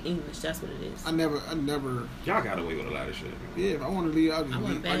make you take English. That's what it is. I never. Y'all got away with a lot of shit. Man. Yeah, if I want to leave, I'll just I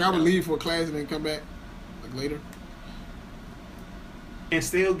went leave. back, Like I would though. leave for a class and then come back like later. And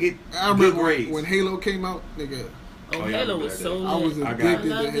still get I good remember grades. when Halo came out, nigga. Oh, Oh, yeah, I Halo remember was that so day. I was lit. I got addicted it.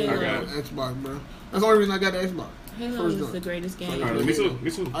 to love Halo Halo. on Xbox, bro. That's the only reason I got the Xbox. Halo First is joint. the greatest game. Sorry, Alright, me too.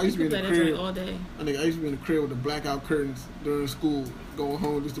 Me too. I used to You be can in play the that joint crib. all day. I think I used to be in the crib with the blackout curtains during school, going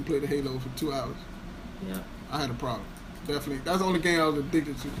home just to play the Halo for 2 hours. Yeah. I had a problem. Definitely. That's the only game I was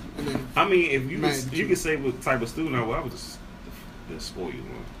addicted to. And then I mean, if you Madden you too. could say what type of student I was, I was just the spoiled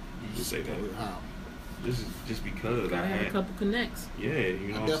one. You could say that. how? Just because I I had a had, couple connects. yeah, you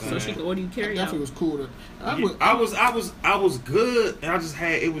know what So I'm she saying. could order you I carry out. definitely was cool. That I was good, and I just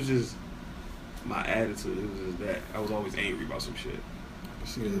had it was just my attitude. It was just that I was always angry about some shit.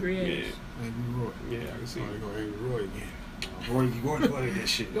 See that? Angry Yeah, ass. Angry Roy. yeah, I can see. Oh, they go Angry Roy again. Roy, go ahead with that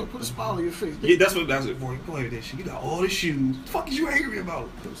shit. Yo, put a smile on your face. Yeah, that's it. Roy, go ahead with that shit. You got all the shoes. The fuck is you angry about?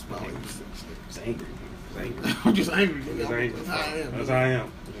 Put a smile on your face. Just angry. Just angry. I'm just angry. Just angry. That's how I am. That's how I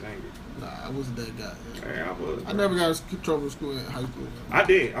am. Just angry. Nah, I wasn't that guy. Yeah, I was. I never got in trouble in school in high school. I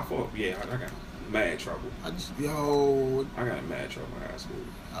did. I fought. Yeah, I got mad trouble. I got I got in mad trouble in high school.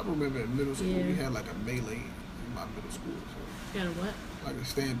 I remember in middle school we Yeah. had like a melee in my middle school. So, You got a what? like a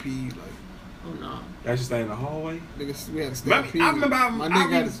stampede, like Oh no. Y'all just stay in the hallway. niggas, we had a I stampede. remember my nigga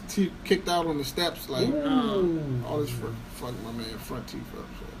got his teeth kicked out on the steps, like all his fucking my man front teeth up,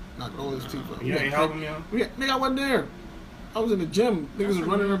 so knocked all his teeth up. You ain't helping me out. Nigga, I wasn't there. I was in the gym. Niggas was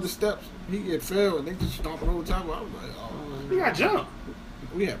running up the steps. He had fell and they just stomping over top. I was like, oh. You got jumped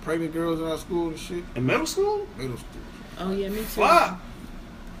We had pregnant girls in our school and shit. in middle school. Middle school. Oh yeah, me too. Fuck.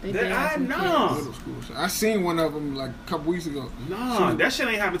 They That banned I some know. kids. Middle school. So I seen one of them like a couple weeks ago. Nah, that shit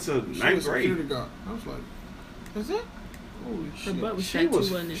ain't happened till She was ninth a security grade. guard. I was like, is that? Holy Her shit. butt was She fat was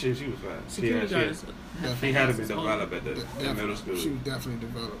too, wasn't it? she was fast. Security guards. She had to be developed at the in middle school. She was definitely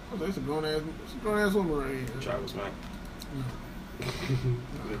developed. I was like, it's a grown ass woman right here. Try was smack.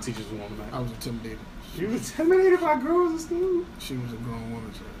 The teachers would want I back. was intimidated. You was intimidated by girls in school? She was a grown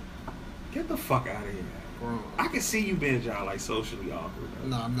woman, so Get the fuck out of here. grown. I can see you being y'all like socially awkward. Though.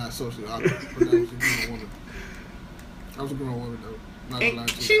 No, I'm not socially awkward, but that was a grown woman. I was a grown woman though. Not gonna lie And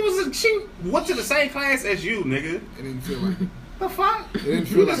to she you. she went to the same class as you, nigga. It didn't feel like it. The fuck? It didn't You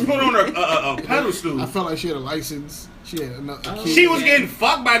feel just like put it. on a pedestal. I felt like she had a license. She had a kid. She was getting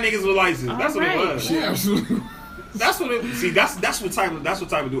fucked by niggas with license. That's what it Alright. was. She absolutely. That's what it. See, that's what type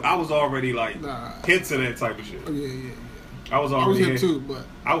of dude. I was already like Nah. hit to that type of shit. Oh, yeah. I was I was already here hit. too, but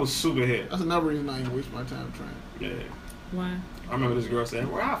I was super hit. that's another reason I ain't waste my time trying. Yeah. Why? I remember this girl saying,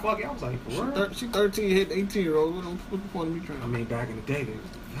 "Well, I fuck you." I was like, "For real?" She 13, hit 18-year-old. What's the point of me trying? I mean, back in the day,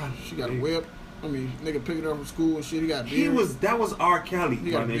 She got a whip. I mean, nigga picking her up from school and shit. He got a He beard. was that was R. Kelly, He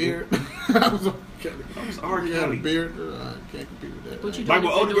my got a nigga. beard. That was R. Kelly. That was R. He had a Kelly. beard. I can't compete with that. What you Like doing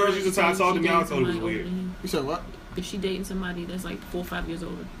when if older you're girls doing used to try to the talk same to me, I shit thought it was dating somebody weird. older than you? You said what? If she dating somebody that's like 4 or 5 years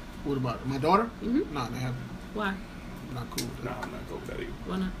older, What about it? My daughter? Mhm. Nah, they haven't. why? I'm not cool with Nah, that. I'm not cool with that either.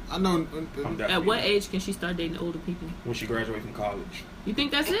 Why not? I know. I'm definitely At what not. age can she start dating older people? When she graduated from college. You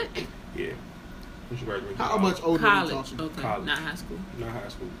think that's it? Yeah. When she graduated from How college. much older are you College, talking? okay, College. not high school. Not high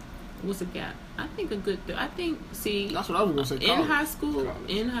school. What's the gap? I think a good. I think see That's what I was gonna say. in College. high school. College.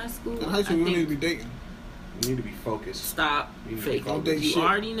 In high school. In high school, I you don't think, need to be dating. You need to be focused. Stop You need to fake. don't date You shit.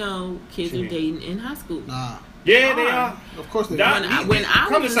 already know kids What you are dating in high school. Nah, Yeah, they are. of course they. That- don't. When I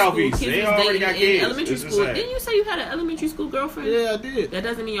Come was to in school, Southeast. kids They was already dating got in kids. elementary It's just school. sad. Didn't you say you had an elementary school girlfriend? Yeah, I did. That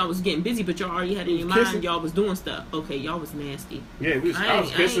doesn't mean y'all was getting busy, but y'all already had it in your Kissing. mind. Y'all was doing stuff. Okay, y'all was nasty. Yeah, I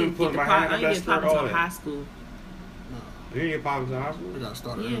was kissing, putting my hand I up ain't that get popped skirt, all until high that. school. You didn't get popped in high school? I got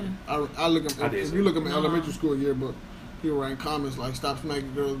started. Yeah. early. I look at I did if so. you look at my No. elementary school yearbook, people writing comments like "Stop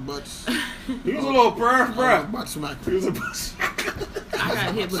smacking girls' butts." He was a little perv, bro. Butt smack. He was a pussy. I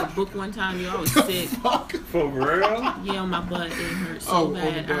got hit with a book one time. Yo, I was sick. For real? Yeah, on my butt. It hurt so Oh, on the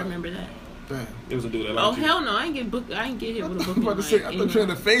bad. I butt. remember that. Damn. It was a dude that Oh liked you. hell no! I ain't get hit with a book. I'm about to say. I thought you in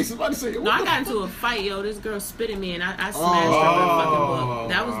the face. I'm about to say. No, what I the got fuck? into a fight, yo. This girl spit at me, and I smashed her with a fucking book.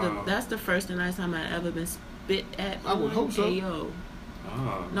 That was Oh. that's the first and last time I'd ever been spit at. I would on. hope so. Hey, yo.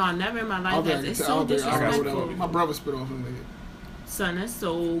 Ah. No, never in my I life. don't think I It's can so tell. I got disrespectful. whatever. My brother spit on him. Nigga. Son, that's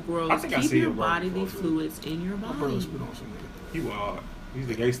so gross. I think I Keep see your your brother bodily before, too. fluids in your My body. brother spit on some nigga. You are. He's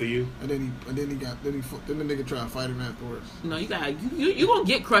the gangster you. And then the nigga tried to fight him afterwards. No, you gonna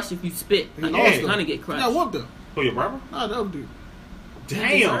get crushed if you spit. He Like, lost you're gonna get He crushed. got whooped up. Who, your brother? Nah, that dude. He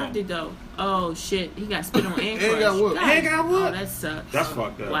Damn. deserved it though. Oh shit, he got spit on and And crushed. got whooped. God. And got whooped? Oh, that sucks. That's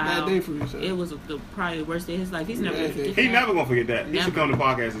fucked up. Wow. Bad day for you, sir. It was probably the worst day of his life. He's never gonna forget He that. never gonna forget that. He should Never. come to the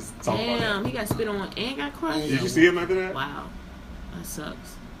podcast and talk about Damn, that. he got spit on and got crushed. Did you see him after that? Wow, that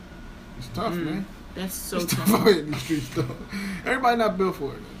sucks. It's tough, man. That's so It's tough tough. out in these streets, though. Everybody not built for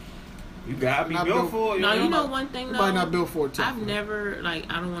it. Man. You gotta be Not built built- for it. No, yo. you know one thing though. Everybody not built for it. Tough, I've man. never I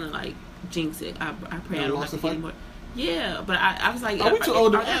don't want to jinx it. I pray You I don't lost have a to get fight? more. Yeah, but I was like, Are we too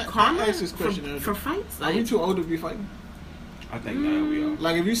old to- Are there I karma asked this question earlier. for fights? Are we too old to be fighting? I think now we are.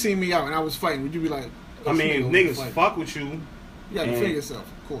 Like, if you see me out and I was fighting, would you be like, I mean, this nigga niggas fight? fuck with you. You gotta and- defend yourself,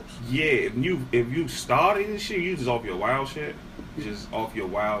 of course. Yeah, if you started this shit, you just off your wild shit. You just off your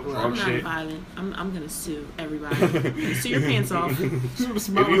wild Right. I'm drunk not shit. violent. I'm gonna sue everybody. Sue your pants off. If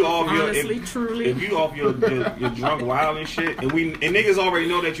you off your Honestly, truly. if you off your drunk wild and shit, and niggas already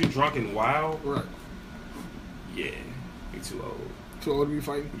know that you drunk and wild, Right. yeah, we too old. Too old to be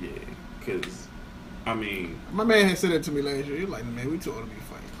fighting? Yeah, cause I mean, My man had said that to me last year. He was like, man, we too old to be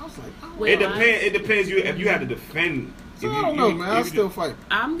fighting. I was like, oh. Wait, it depends. You if you had to defend. So if I you- don't know, you- man. if I you still fight.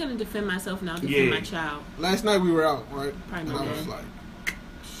 I'm gonna defend myself now. Defend Yeah. my child. Last night we were out, right? Probably And my I was dad. like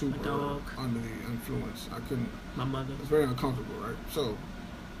super My dog. under the influence. I couldn't. My mother. It was very uncomfortable, right? So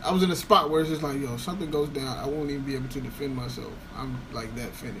I was in a spot where it's just like, yo, something goes down, I won't even be able to defend myself. I'm like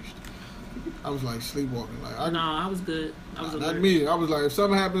that finished. I was like sleepwalking. Like No, I was good. I was not alert. me. I was like, if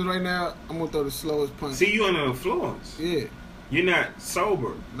something happens right now, I'm gonna throw the slowest punch. See, you under influence. Yeah, You're not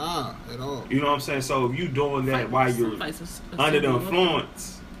sober. nah, at all. You know what I'm saying? So if you doing that Fight- while some you're fights are under the simple.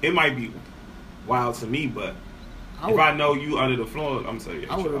 influence, it might be wild to me, but I if would, I know you under the influence, I'm saying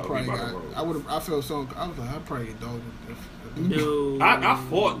I would have be probably by the got. road. I would have. I felt so. I was like, I'd probably get dogged. No. I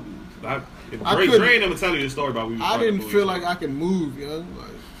fought. If I Dre couldn't- never tell you the story about we. I didn't feel like I could move, yo. Like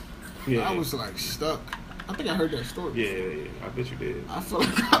Yeah, I was like stuck. I think I heard that story. Yeah, I bet you did. I felt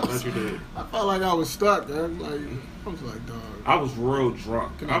like I bet you did. I felt like I was stuck. Man. Like I was like, dog. I was real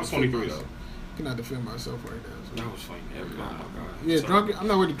drunk. Can I was defend 23 myself? Cannot defend myself right now. So. though. I was fighting everybody. Oh my god. Yeah, So- drunk. I'm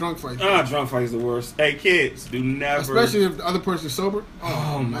not with the drunk fight. Drunk fight is the worst. Hey kids, do never. Especially if the other person's sober.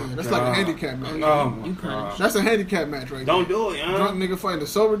 Oh my man, that's god. like a handicap match. Oh my You god. That's a handicap match right Don't there. do it, huh? Drunk nigga fighting a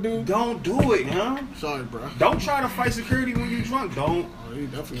sober dude. Don't do it, huh? Sorry, bro. Don't try to fight security when you drunk. Don't. Oh, he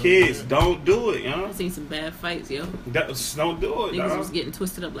definitely Kids, over don't do it, huh? I seen some bad fights, yo. Don't do it, Niggas was dog. getting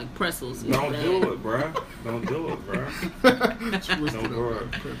twisted up like pretzels. It was Don't bad. do it, bruh. Don't do it, bruh. there. Twisted Don't up do like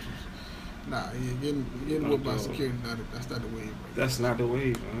it. pretzels. Nah, yeah, getting Don't whooped by do it. security. That's not the way. Right? That's not the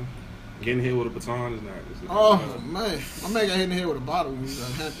way, man. Getting hit with a baton is not. It's not Oh man, my man got hit in the head with a bottle when he was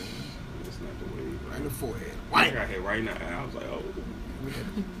unhappy. It's not the way, Right in the forehead. I got hit right now. I was like, oh.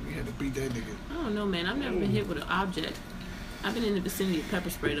 We had to beat that nigga. I don't know, man. I've never been hit with an object. I've been in the vicinity of pepper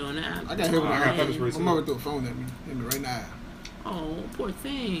spray though, and I got hit with I got pepper a spray. My mother threw a phone at me, hit me right in the eye. Oh, poor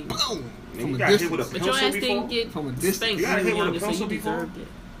thing. Boom! You From a got hit with distance. a But your pencil ass before? didn't get From a distance. spanked You got when hit you were with a younger, so you pencil before? deserved it.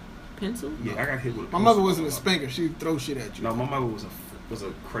 Pencil? Yeah, I got hit with a My pencil. mother wasn't a spanker. She'd throw shit at you. No, my mother was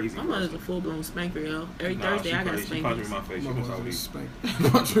a crazy My mother's a person. full blown spanker, yo. Every Nah, Thursday she I got punched- She punched me spankings. in my face. She My was mother always. was spank.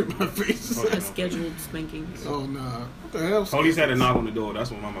 Punch me in my face. Oh, A scheduled spanking. Oh nah. What the hell? Police had to knock on the door. That's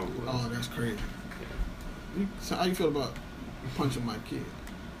what my mother was. Oh, that's crazy. So how you feel about punching my kid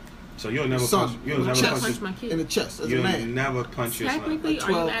So you'll never Son, punch. You'll in the never chest. punch. Punch my in kid. the chest as a You'll man? never punch your son. Technically, At are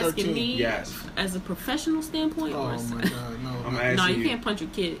you 12, asking 13? me Yes. as a professional standpoint? or Oh as- my god, no. I'm no. asking No, you you. can't punch your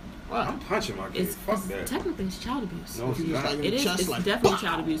kid. I'm punching my kid. It's, Fuck it's that. technically it's child abuse. No, it's You just not. like in It the is. chest, It's like, definitely pow!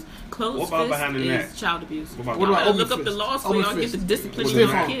 child abuse. Closed What about fist behind the is neck? child abuse. What about Y'all the better open look up fist? the law so Open y'all get fist. the discipline What's of the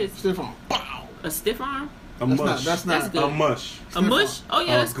your name? kids. Stiff arm. Pow! A stiff arm? A That's not. mush. That's That's not. good. A mush. A mush? Oh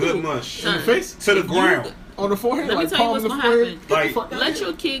yeah, A that's good cool. mush. In the Son, face? To the if you- ground. On the forehead, Let me like tell you palm what's in the gonna forehead. happen. Get the Like- fuck out Let of your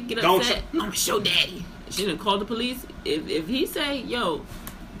here. kid get Don't upset. I'm gonna show daddy. She done call the police. If he say, yo,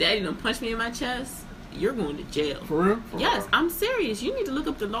 daddy done punched me in my chest, you're going to jail. For real? Yes, I'm serious. You need to look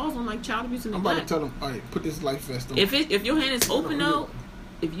up the laws on like child abuse and I'm about to neglect. tell him, all right, put this life vest on. If your hand is open though,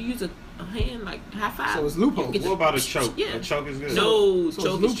 if you use a hand like high five, So it's loopholes. you get What about a choke? Yeah. A choke is good. No, So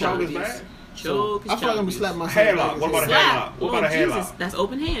choke it's is child Choke is abuse. bad? Choke is I feel like I'm child gonna abuse. slap my A son. headlock. back in What his about a head. headlock? Slap. What about Oh, a headlock? Jesus, that's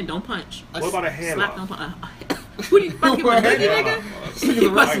open hand. Don't punch. What about a Slap, don't headlock? punch. Who do you fucking with, Headlock. nigga? Nigga,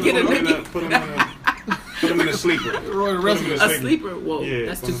 You must Like, get a put him in nigga. put him in a sleeper. Roy the Put him in wrestler. A sleeper? Whoa, Yeah,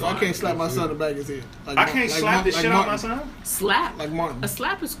 that's put too him So I far. can't slap my son in the back of his head. Like I can't slap the shit out my son. Slap. Like Martin. A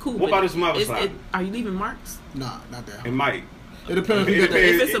slap is cool. What but about his mother slap? Are you leaving marks? Nah, not that. It might. It depends if you got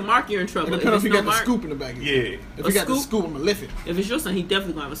If the. it's a mark, you're in It trouble. depends If if it's you no got the mark, scoop in the back. Yeah. If A you got the scoop? scoop, I'm gonna lift it. if it's your son, he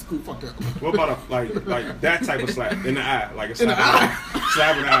definitely gonna have a scoop. Fuck that. What about like that type of slap in the eye, like a slap In the eye.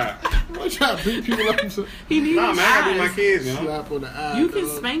 slap in the eye? I'm trying to beat people up. So He needs Nah, man, I gotta do my eyes. kids, you know. slap on the eye. You can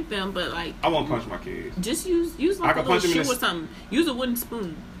dog. spank them, but like I won't punch my kids. just use I like a can little punch him in shoe the or something. Use a wooden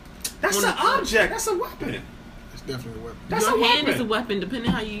spoon. That's On an the- object. That's a weapon. It's definitely a weapon. That's Your a hand weapon. is a weapon,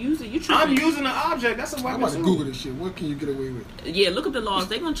 depending how you use it. You I'm tripping. using an object. That's a I'm weapon. about to too. Google this shit. What can you get away with? Yeah, look up the laws.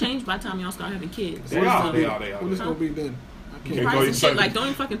 They're gonna change by the time y'all start having kids. They are. What is They gonna be then? I can't can't. call Price your and son- shit like don't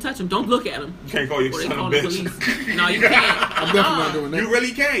even fucking touch them. Don't look at them. You can't call your Or they son a call the bitch. police. No, you can't. I'm definitely not doing that. You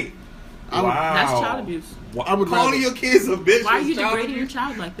really can't. I would- Wow. That's child abuse. I would Calling rather- your kids a bitch. Why are is you child degrading your abuse?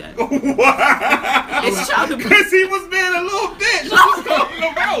 child like that? Wow. It's child abuse. Because he was being a little bitch. What's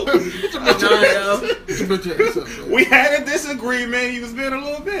going about? No, yo. Get your bitch ass up, man. We had a disagreement. He was being a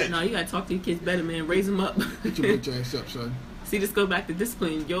little bitch. No, you gotta talk to your kids better, man. Raise them up. Get your bitch ass up, son. See, this go back to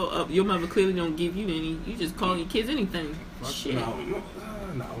discipline. Your mother clearly don't give you any. You just call your kids anything. Shit. No, I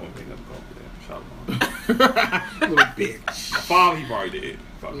won't make nothing call for that. Shout out. Little bitch. My father, he probably did.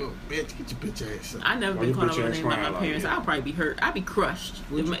 Fuck. Little bitch. Get your bitch ass up. I never Why been you called put out your by ass name by crying my like parents. that? I'll probably be hurt. I'd be crushed.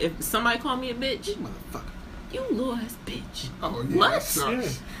 Would you? If somebody called me a bitch, Motherfucker. you little ass bitch. Oh, yeah. What? That sucks.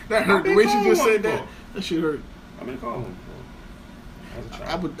 Yeah. That I've hurt. The been way she called just one said that, before. that shit hurt. I've been calling him as a I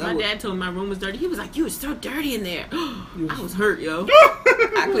child. would. My dad told me my room was dirty. He was like, "You was so dirty in there." You I was- was hurt, yo.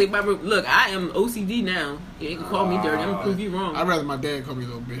 I cleaned my room. Look, I am OCD now. You ain't gonna call me dirty. I'm gonna prove you wrong. I'd rather my dad call me a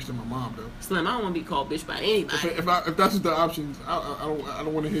little bitch than my mom, though. Slim, I don't want to be called bitch by anybody. If that's the options, I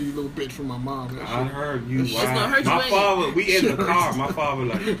don't want to hear you little bitch from my mom. That I shit- heard you. It's Why? gonna hurt you, My ain't it? father, we in the Shit car. hurts. My father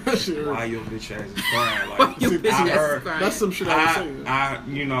like, That shit hurt. why your bitch ass is crying? Why Like, your see, bitch I ass heard- is crying? That's some shit I would say.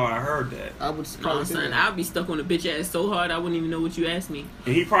 I heard that, I would No, probably say son, that. I'd be stuck on a bitch ass so hard I wouldn't even know what you asked me.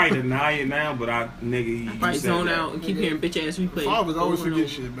 and he probably deny it now. But you Probably said zone that. out and keep Nigga. hearing bitch ass replays. Fathers always over and forget over.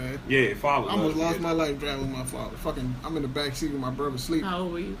 shit, man. Yeah, father. I almost loves lost it. my life driving with my father. Fucking, I'm in the back seat with my brother sleep. How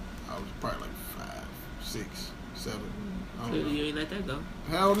old were you? I was probably like 5, 6, 7. I don't Clearly know. you ain't let that go.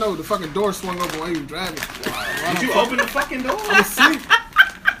 Hell no, the fucking door swung open while he was driving. Did you open the fucking door? I was asleep.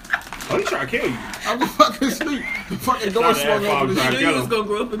 Oh, he trying to kill you. I was fucking asleep. The fucking door Not swung that open. father And You shit. knew you was gonna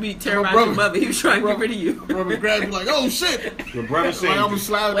grow up and be terrorized brother- your mother. He was trying to get brother- rid of you. Brother grabbed me like, oh shit. Your brother Like said. I was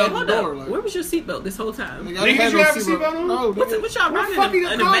sliding Wait, out the hold door. up. Like, Where was your seatbelt this whole time? nigga, Nigga, I didn't have you no have a seatbelt. seatbelt on? No, What nigga. y'all What the fuck riding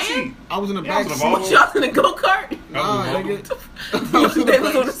is in the a car van? seat? I was in the Yeah, I back was seat. in a What y'all in a go kart? Nah, That was nigga. I was in They the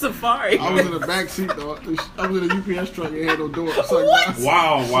was on a back. safari. I was in the back seat though. I was in a UPS truck and had no door. It's like, What?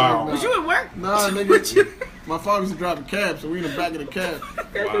 nah. Wow. Was you at work? Nah, nigga. My father used to drive a cab, so we in the back of the cab.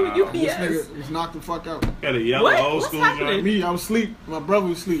 Wow. This UPS. nigga was knocked the fuck out. Had a yellow What? old What's school happening? joint. Me, I was asleep. My brother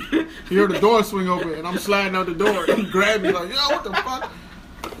was asleep. He heard the door swing open, and I'm sliding out the door. And he grabbed me like, yo, what the fuck?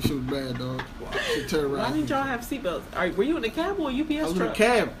 Shit was bad, dog. Shit Why terrorized me. didn't y'all have seatbelts? Were you in a cab or a UPS I was in a truck?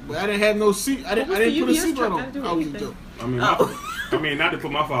 cab, but I didn't have no seat. I didn't What's put the a UPS seatbelt truck gotta do on. with I was a anything? joke. I mean, Oh. not to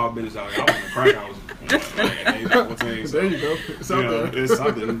put my father business out. I was in crack. I was. There you go. It's out there. It's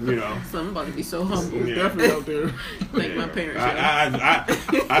something. You know. So I'm about to be so humble. Yeah. Definitely out there. Like my Yeah. parents.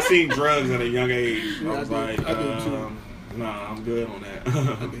 I seen drugs at a young age. Yeah, I was I did. like, I did too. nah, I'm good on that.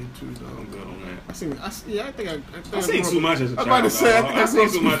 I did too, I'm dog. good on that. I think I seen too much as a I was child. about to say, I dog. think I I seen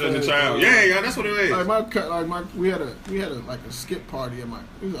saw too much too as a fast, child. dog. Yeah, that's what it is. we had a like a skip party at my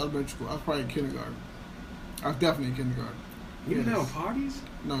it was elementary school. I was probably in kindergarten. I was definitely in kindergarten. You Yes. didn't have parties?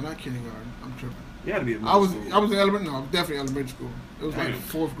 No, not kindergarten. I'm tripping. You had to be. I was in elementary. No, I was definitely elementary school. It was like Damn.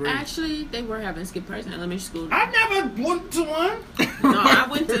 4th grade. Actually, they were having skip parties in elementary school. I never went to one. No, I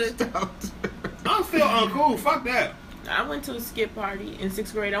went to I feel uncool. Fuck that. a skip party in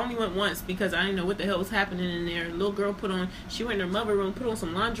 6th grade. I only went once because I didn't know what the hell was happening in there. A little girl she went in her mother room, put on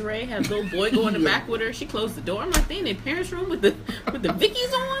some lingerie, had a little boy go in the Yeah. back with her. She closed the door. I'm like, they in their parents' room with the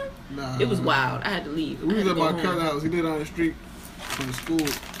Vickies on? Nah, It was wild. I had to leave. We I was had at to my go cousin's home. house. He did it on the street from the school.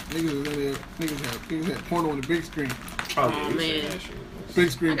 Niggas was in there. Niggas had porno on the big screen. Oh, Aw, you said man. that shit. Big I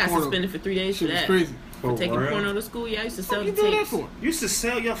screen got porno. suspended for 3 days Shit for was that. crazy. For taking real? porno to school. Yeah, I used to sell What you the do that tapes. for? You used to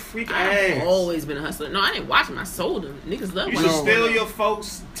sell your freak I've ass. always been a hustler. No, I didn't watch them. I sold them. Niggas love You watching should No. steal your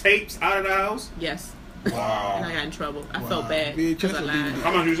folks' tapes out of the house. Yes. And I Wow. got in trouble. I Wow. felt bad. VHS 'cause I or lied. DVD?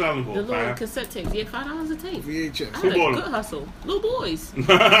 How much you selling The for? little Five? cassette tapes. Yeah, $5 a tape. VHS. I Who had a bought good 'em? hustle. Little boys. This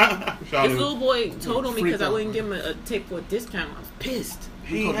Shout little boy told on me Freak because I out, wouldn't man. give him a tape for a discount. I was pissed.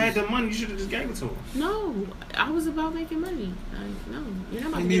 He had the money. You should have just gave it to him. No, I was about making money. No, you're not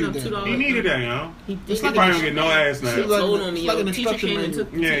about He to give up needed that. $2. He needed that, you know. He did. It's He like probably a- don't get no ass He now. It's like- told on me. it's like Yo, an teacher instruction came and manual.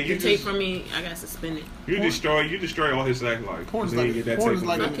 took Yeah, the you tape just- from me. I got suspended. You destroy all his sex life. Porn is Then you like, get that porn tape is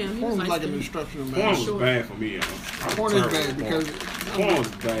like, from Fuck him. him. He porn was is like an light-skinned. instructional Porn manual. was bad for me, you know. Porn is Terrible bad because porn was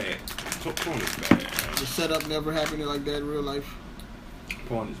bad. Porn is bad. the setup never happening like that in real life?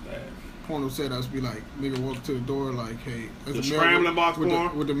 Porn is bad. Porno setups be like, nigga walk to the door like, hey, The scrambling box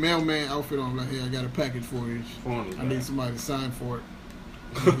porn? with the mailman outfit on, like, hey, I got a package for you. Porn is I need bad. somebody to sign for it.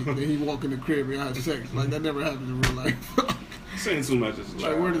 Then he walk in the crib and have sex. Like, that never happens in real life. Saying too much as a Like,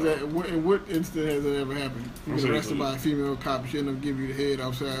 child. where does that? In what instant has that ever happened? You I'm get saying arrested too. by a female cop, she end up giving you the head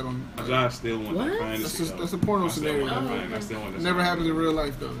outside on. I still want What? that fantasy. That's just- though. that's a porno I still scenario. want that Oh, fan- I still want It that never scenario. happens in real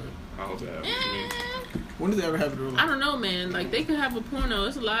life, though. I hope that happens to me. When does that ever happen in real I life? don't know, man. Like, they could have a porno.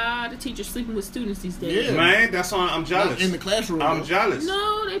 There's a lot of teachers sleeping with students these days. Yeah. Man, that's why I'm jealous. Not in the classroom. I'm though. jealous.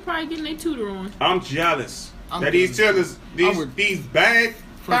 No, they probably getting their tutor on. I'm jealous I'm that these jealous. teachers, I would- these bad,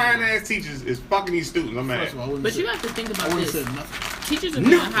 First of all- fine ass teachers is fucking these students. I'm mad. First of all, I wouldn't But say, you have to think I about wouldn't this. say nothing. Teachers are being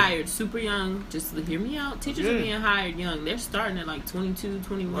Nothing. hired super young. Just hear me out. Teachers are Yeah. being hired young. They're starting at like 22,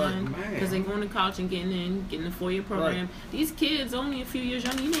 21 Right, man. because they're going to college and getting the 4-year program. Right. These kids only a few years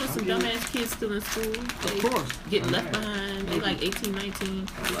young. You know, some Okay. dumbass kids still in school. They Of course. get I'm left mad. behind. They like 18, 19,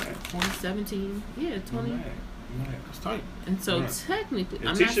 I'm mad. 20, 17. Yeah, 20. I'm mad. I'm mad. It's tight. And so Right. technically, If I'm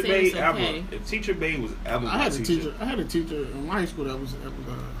not Teacher saying it's Bay okay. if Teacher Bay was ever I my had a teacher. I had a teacher in my high school that was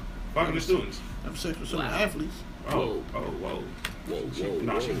fucking the students. have sex with some of Wow. the athletes. Oh, Whoa. oh, whoa. Whoa,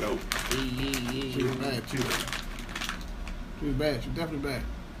 Nah, she dope. She was bad too. She was bad. She was definitely bad.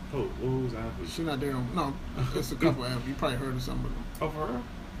 Oh, what was that? She not there. No, it's a couple athletes. You probably heard of some of them. Oh, for her?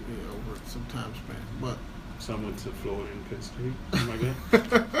 Yeah, over some time span. But Some went to Florida and Penn State. Something like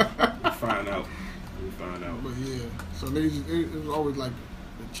that. We'll find out. But yeah, so niggas, it was always like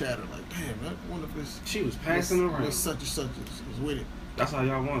the chatter, like, damn, I wonder if this She was passing around. this such and such is with it. That's how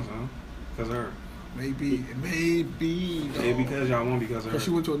y'all want, huh? Because of her. Maybe, dog. Yeah, because y'all won because of Because she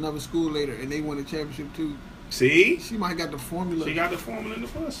her. went to another school later and they won the championship too. See? She might have got the formula. She got the formula in the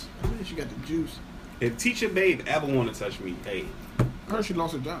puss. I mean, she got the juice. If Teacher Babe ever want to touch me, hey, I heard she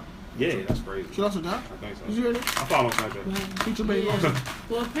lost her job. yeah, that's crazy. She lost her job? I think so. Did you hear that? I follow Snapchat. Well, Teacher Bay lost her.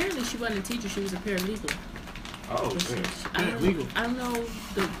 Well, apparently she wasn't a teacher. She was a paralegal. Oh, But shit. I don't know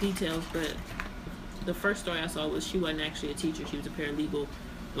the details, but the first story I saw was she wasn't actually a teacher. She was a paralegal,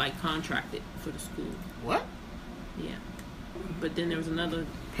 like contracted for the school. What? Yeah. But then there was another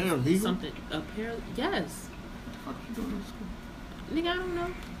Paralegal? something. Yes. What the fuck you doing in school? Nigga, I don't know.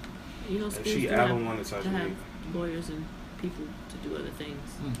 You know, If schools she do ever have, want to touch to have me, lawyers and people to do other things.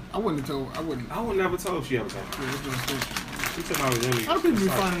 I wouldn't have told. I wouldn't. I would never told she ever touched me. Yeah, it's no extension. She took my virginity. A lot of people be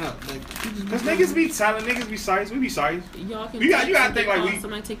finding out. Like, Because niggas be telling, niggas be sites, we be sites. Y'all can You got- you text gotta and think then like call we-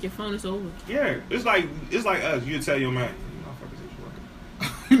 somebody take your phone. It's over. Yeah, it's like us. You tell your man, you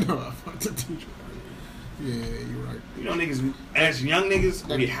motherfuckers ain't working. you know, I fucked the teacher. Yeah, you're right. You know, niggas, as young niggas,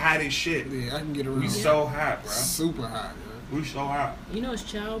 we hot as shit. Yeah, I can get around. We so hot, bro. super hot. We so hot. You know, it's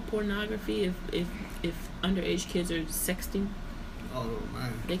child pornography. If underage kids are sexting, Yeah. Oh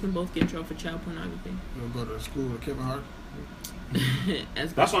man, they can both get in trouble for child pornography. you'll go to school with Kevin Hart.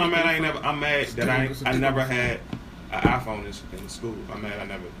 That's why I'm mad. I'm mad that I never had an iPhone in school. I'm mad I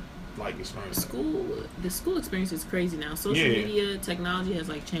never experienced that. The school experience is crazy now. Social Yeah. media technology has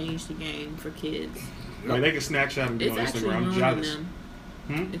changed the game for kids. I mean, they can Snapchat and be It's on actually Instagram. I'm ruining jealous. them.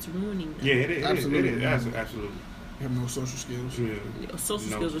 Hmm? It's ruining them. Yeah, it is. Absolutely. It is. Absolutely. Have no social skills. Yeah. Social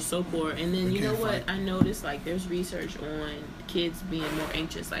No. skills are so poor. And then They you know can't what? fight. I noticed there's research on kids being more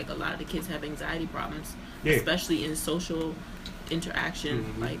anxious. Like a lot of the kids have anxiety problems, Yeah. especially in social interaction.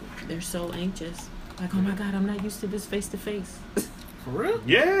 Mhm. Like they're so anxious. Like, oh my God, I'm not used to this face to face. For real?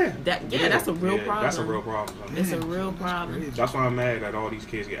 Yeah. That's a real problem. That's a real problem. son. It's a Damn, real that's problem. crazy. That's why I'm mad that all these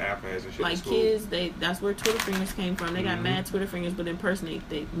kids get iPads and shit in Like school. kids, that's where Twitter fingers came from. They got Mhm. mad Twitter fingers, but in person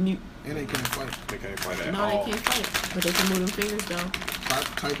they mute. And they can't fight. They can't fight at No, all. they can't fight, but they can move them fingers though.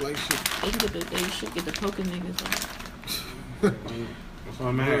 Type like shit. They should get the poking niggas on. That's what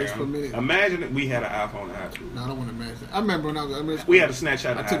I'm mad Words per minute. at. Imagine if we had an iPhone in high school. No, I don't want to imagine. I remember when I was elementary school. We had a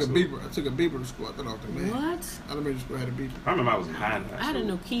Snapchat in I high took a school. beeper. I took a beeper to school. I thought I was the man. What? Elementary school had a beeper. I remember I was high in high I had a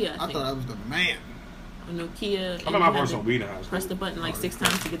school. Nokia. I I think. thought I was the man. A Nokia. I remember I bought some weed in high school. Press the button like 6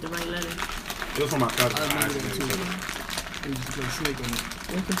 times to get the right letter. It was from my cousin. I remember that accidentally too. took it. I used to play snake on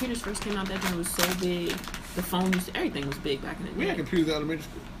it. When computers first came out, that thing was so big. The phone everything was big back in the We had day. computers at elementary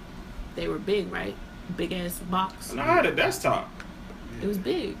school. They were big, right? Big ass box. And I had a desktop. It was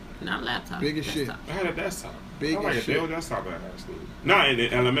big, not a laptop. Big as shit. desktop. I had a desktop. Big I had as a Dell shit. desktop at high school. No, in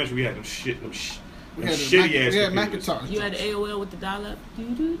elementary we had them We had shitty ass we had computers. Macintosh. You had AOL with the dial-up. Yeah,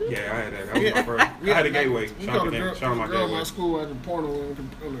 I had that. That was Yeah. my first. I had a gateway. You Shout know, out the to girl, shout out the my girl in gateway. my school had a porno on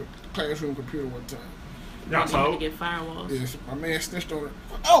the classroom computer one time. Y'all You had to told. get firewalls. Yeah, my man snitched on her.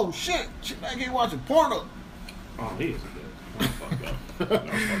 Oh shit! She back here watching porno. Oh, he is a bitch. That was fucked up. That was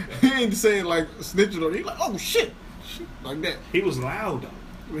fucked up. He ain't saying like snitching on her. He like, oh shit, like that. He was loud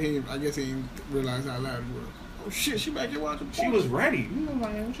though. I guess he didn't realize how loud it was. Oh shit, she back here watching porn. She was ready. You know,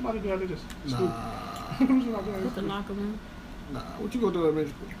 like, what you about to do after this? Nah. What you about to do after With the this? locker room. Nah, what you gonna do at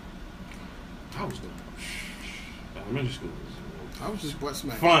elementary school? I was doing elementary school. I was just butt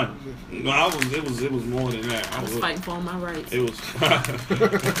smack. Fun. No, it was more than that. I was fighting for all my rights. It was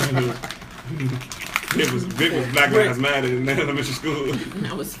Vic was Black Lives Matter in elementary school. And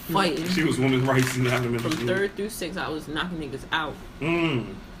I was fighting. She was women's rights in elementary From school. 3rd through 6th, I was knocking niggas out. I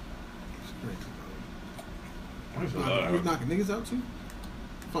used to You love was that. knocking niggas out too?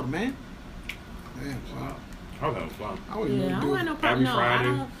 For the man? Damn, son. Wow. I was having fun. I wouldn't Yeah, I even don't do have it. no problem. Every No, Friday. I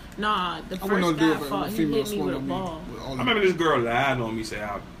don't. Nah, the I wouldn't first do guy it I if a fought, he female hit me swung with a on me. ball. With all I the- remember this girl lied on me, say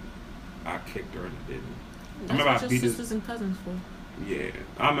I kicked her and I didn't. That's remember I what your beat this- sisters and cousins for. Yeah,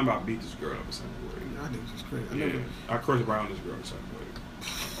 I remember I beat this girl up a second grade. I think it's just crazy. I Yeah, never, I cursed around this girl a second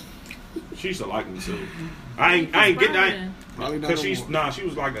grade. She used to like me too. I ain't getting that probably not because no more. she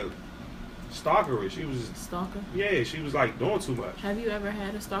was like a stalker. She was Stalker. yeah, she was like doing too much. Have you ever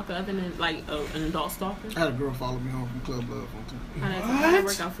had a stalker other than like an adult stalker? I had a girl follow me home from Club Love one time. How that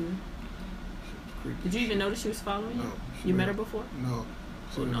work out for you? Creepy. Did you even notice she was following you? No. You met her before? No.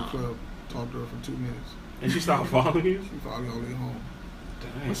 So in the No. club, talked to her for 2 minutes. And she started following you. She followed me all the way home.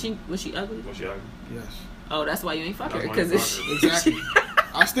 Dang. Was she ugly? Was she ugly? Yes. Oh, that's why you ain't fuck her. That's why you Because fuck her. Exactly.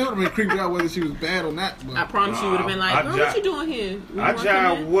 I still would have been creeped out whether she was bad or not, but I promise you would have been like, I girl, ja- what you doing here? You I wanna come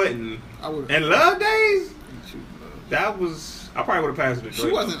jive in? wouldn't. I would have. And Love Days, She that was. I probably would have passed it to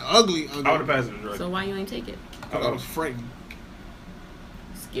Drake. wasn't ugly. I would have passed it to Drake. So why you ain't take it? I I was frightened.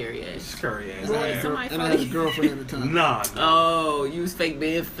 Scary ass. Scary ass. Roy, ass. somebody And I had a funny. girlfriend at the time. Nah. Oh, you was fake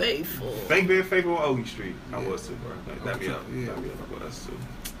being faithful. Fake being faithful on Ogie Street. I Yeah. was too, bro. Like, that be up. Yeah. That be up with us too.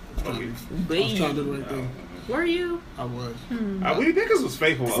 I was trying to do the right thing. Were you? I was. We niggas was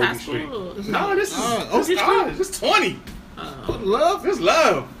faithful It's on high Ogie Street. school. No, this is Ogie this college. It's 20. But love? This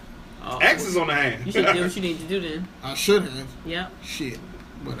love. Oh. X is on the hand. You should do what you need to do then. I should have. Yep. Shit.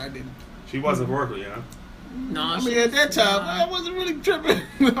 But I didn't. She wasn't for Berkeley, huh? No, I mean, at that time, I wasn't really tripping.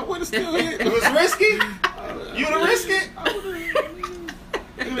 I would have still hit. It was risky. You would have risked it.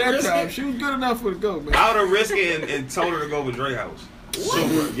 At that time, she was good enough for the go, man. I would have risked it and told her to go with Dre House.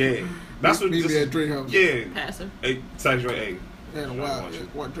 Super, yeah. That's what Meet this me is. at Dre House. Yeah. Passer. Hey, text Dre, hey. They had a wild,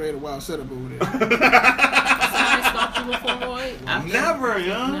 what Dre had a wild setup over there. Somebody stalked you before, Roy? Never,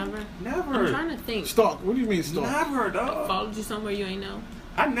 young. Never. Never. I'm trying to think. Stalk. What do you mean stalk? Never, dog. Followed you somewhere you ain't know.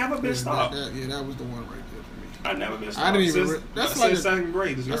 I never been stalked. Yeah, that was the one right there for me. I never been stalked. I didn't even. Since, That's since like a, second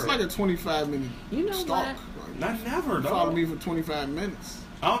grade. This that's girl. like a 25-minute You know stalk. what? Not never, Follow dog. me for 25 minutes.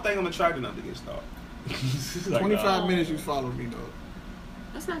 I don't think I'm attracted enough to get stalked. Like, 25 minutes you followed me, though.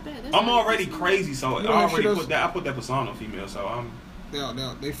 That's not bad. I'm already crazy, so You I know, already shit put that. I put that persona on female, so I'm.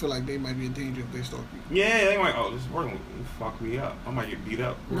 They feel like they might be in danger if they stalk you. Yeah, they like, oh, this is working. Fuck me up. I might get beat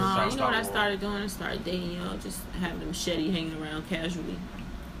up. No, Trying to you know what I stop started doing? I started dating y'all. Just have the machete hanging around casually.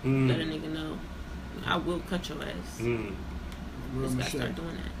 war. Let a nigga know. I will cut your ass. Real Just gotta machete. start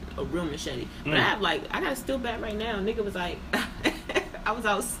doing that. A real machete. But I have I got a steel bat right now. Nigga was like, I was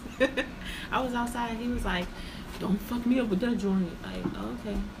outside. He was like, don't fuck me up with that joint. Like, oh,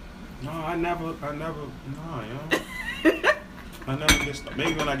 okay. No, I never, nah, yo. I never get stalked.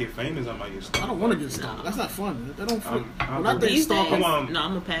 Maybe when I get famous, I might get stalked. I don't want to get stalked. That's not fun. That don't feel. I'm When I think These stalking, days, on. no, I'm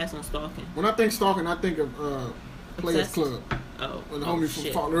gonna pass on stalking. when I think stalking, I think of Players Obsessed? Club. Oh, When the oh, homie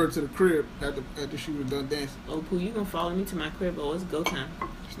shit. followed her to the crib after she was done dancing. Oh, Pooh, you gonna follow me to my crib? Oh, it's go time.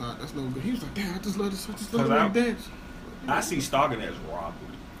 That's no good. He was like, damn, I just love this. I just love 'Cause the way I- you dance. I see stalking as robbery.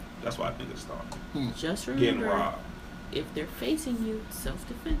 That's why I think it's stalking. Just Getting remember, robbed. if they're facing you,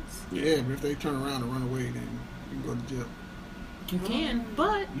 self-defense. Yeah, but if they turn around and run away, then you can go to jail. You can,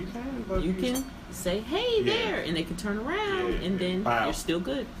 but You can, but you can say, "Hey Yeah. there," and they can turn around, Yeah, and then wow. you're still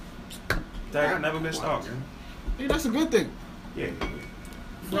good. Dang, I never been stalked, man. Hey, that's a good thing. Yeah.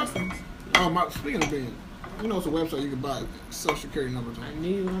 Blessings. Speaking of being, you know, it's a website you can buy social security numbers I on. knew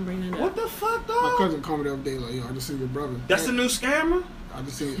you were gonna bring that up. What the fuck, My dog? cousin called me the other day, like, yo, I just seen your brother. That's the new scammer? I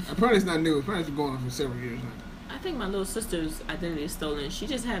just seen. Apparently, it's not new. Apparently, it's been going on for several years now. I think my little sister's identity is stolen. She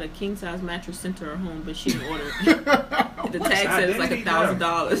just had a king size mattress sent to her home, but she didn't order it. The tag said it's like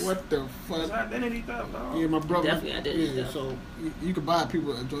 $1,000. What the It's fuck? identity theft, dog. Yeah, my brother. Definitely identity Yeah, theft. so you could buy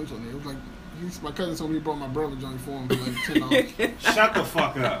people joints on there. It was like my cousin told me he bought my brother joint for him for like $10. Shut the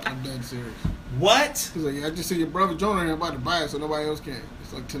fuck up. I'm dead serious. What? He's like, yeah, I just see your brother joint on here. I'm about to buy it so nobody else can.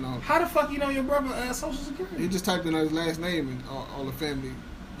 It's like $10. How the fuck you know your brother social security? He just typed in his last name and all the family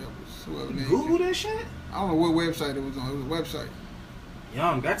that was whoever name. Google that shit? I don't know what website it was on. It was a website.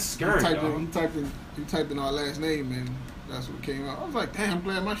 Young, that's scary, He typed, dog. in, he typed in our last name and that's what came out. I was like, damn, I'm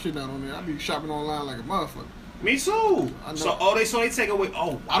glad my shit not on there. I be shopping online like a motherfucker. Me too. I know. So they take away.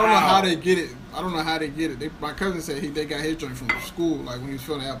 Oh, wow. I don't know how they get it. My cousin said they got his joint from school, like when he was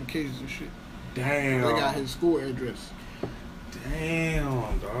filling applications and shit. Damn. They got his school address.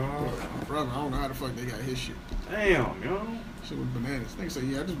 Damn, dog. Brother, I don't know how the fuck they got his shit. Damn, yo. Shit was bananas. Nigga said,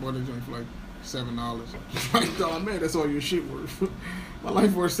 yeah, I just bought this joint for like $7. Like, dog, man, that's all your shit worth. My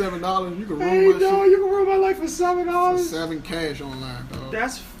life worth $7. You can ruin Hey, my dog, shit you can ruin my life for $7. for 7 cash online, dog.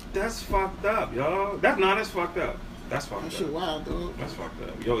 That's fucked up, yo. That's fucked up. That's fucked That up. shit wild, dog. That's fucked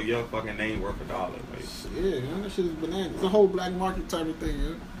up. Yo, your fucking name worth $1. Like, Yeah, man, that shit is bananas. It's a whole black market type of thing,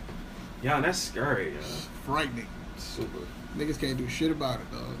 man. yeah, that's scary, yo. It's frightening. Super. Niggas can't do shit about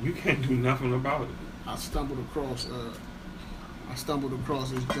it, dog. You can't do nothing about it. I stumbled across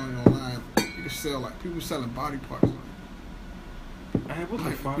this joint online. You can sell like people selling body parts. Man, what the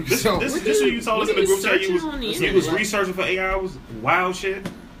Like, fuck? you This so- what you told us in the group chat you on the was internet? researching for 8 hours? Wild shit.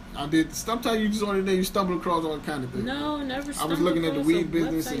 I did. Sometimes you just on the day you stumble across all kind of things. No, never. I was looking at the weed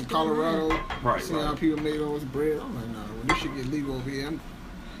business in Colorado, Right, seeing how right. people made all this bread. I'm like, nah, when this shit get legal over here,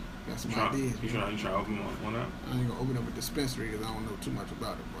 got some ideas. You trying to open one up? I ain't gonna open up a dispensary because I don't know too much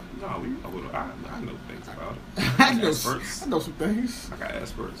about it. No, I know things about it. But I know Experts. I know some things. I got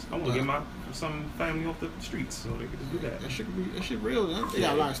experts. I want to get some family off the streets so they can do that. That shit real. Man. They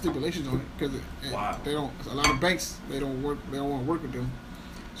got a lot of stipulations on it because Wow. they don't. A lot of banks they don't want to work with them.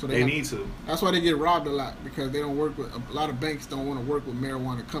 So They need to. That's why they get robbed a lot because they don't work with a lot of banks. Don't want to work with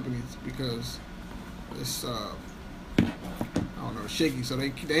marijuana companies because it's I don't know, shaky. So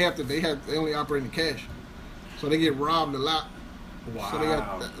they only operate in cash. So they get robbed a lot. Wow. So they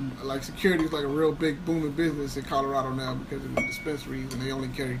got like security is like a real big booming business in Colorado now because of the dispensaries and they only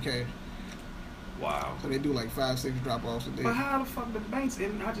carry cash. Wow. So they do like 5-6 drop offs a day. But how the fuck the banks?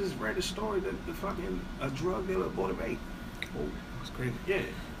 And I just read a story that the fucking a drug dealer bought a bank. Oh, that's crazy. Yeah.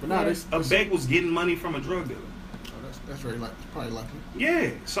 But now A bank was getting money from a drug dealer. that's very likely. Probably likely.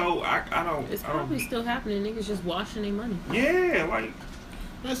 Yeah. So I don't. It's I don't- probably still happening. Niggas just washing their money. Yeah, like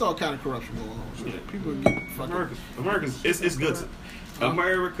That's all kind of corruption going on. So Yeah. people get fucking. America's it's good.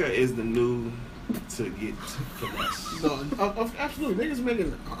 America is the new to get finesse. No, absolutely. Niggas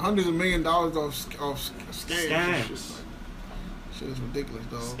making hundreds of $1 million off scams. Scams. Shit is ridiculous,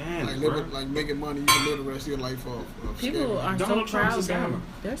 dog. Scams, like making money, you can live the rest of your life off People scamming. are Donald so Trump's proud a scammer. though.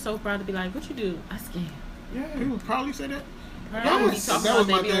 They're so proud to be like, what you do? I scam. Yeah. People probably say that. Proud That to be was, talking that was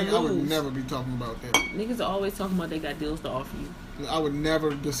about my they be thing. I on would moves. never be talking about that. Niggas are always talking about they got deals to offer you. I would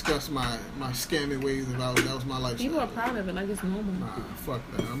never discuss my scamming ways if that was my lifestyle. People are proud of it like it's normal. Nah, fuck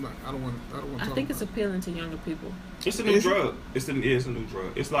that. I don't want to I talk think it's about appealing to younger people. It's a new Is it? drug. It's a new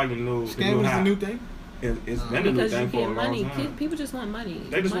drug. It's like the new it. Scam is high. the new thing. It's been a new Because you thing for a get long money. time. People just want money.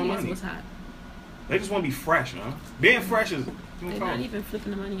 They just want Is money. what's hot. They just want to be fresh, man. Being fresh is They're not even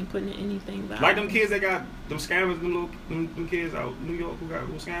flipping the money and putting in anything valuable. like them kids that got them scammers, them kids out in New York who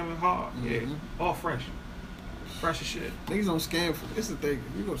scamming hard. Yeah, Mhm. all fresh as shit. Niggas don't scam for. It's the thing.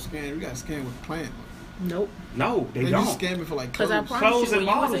 If you go scam, you got to scam with a plan. Nope. No, they They don't. just scamming for like Because clothes. I promise Clothes you, and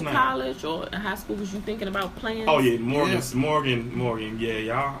when you was bottles in now. college or in high school, was you thinking about plans? Oh yeah, Morgan. Yeah,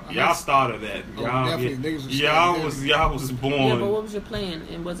 y'all that's- started that. Oh, Y'all, definitely, niggas was y'all scamming was then. y'all was born. Yeah, but what was your plan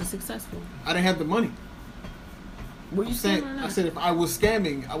and was it successful? I didn't have the money. Were you I'm saying, scamming or I not? said if I was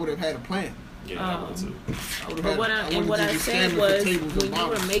scamming, I would have had a plan. Yeah, I would too. I would have But had. what I wouldn't just be said scamming for was tables and when you were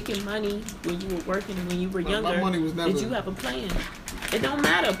bottles. making money, when you were working, and when you were My younger, money was never- did you have a plan? It don't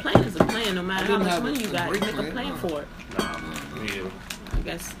matter. A plan is a plan. No matter how didn't much have money a you got, you great make a plan, plan no. for it. Nah, yeah. I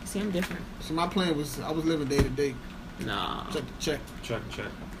guess. See, I'm different. So my plan was I was living day to day, Nah, check to check. Check.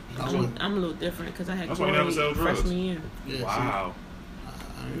 I was, I'm a little different because I had That's why you never sell Corey drugs. freshman year. yeah, Wow.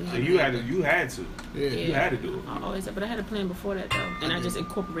 See, So you had to. yeah. You had to do it. I always, but I had a plan before that though, and I just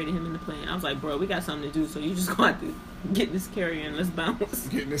incorporated him in the plan. I was like, bro, we got something to do, so you just gonna have to get this carrier and let's bounce.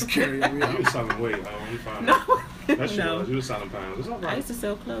 Getting this carry over You here. was selling weight. You found No, That shit no. was. You was selling pounds. It's all I right. used to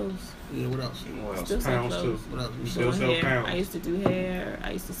sell clothes. Yeah, what else? What else? Still sell Pounds too. clothes. What else? You still Doing sell hair. pounds. I used to do hair.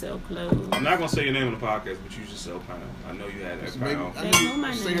 I used to sell clothes. I'm not gonna say your name on the podcast, but you just sell pounds. I know you had that So maybe- pound. They know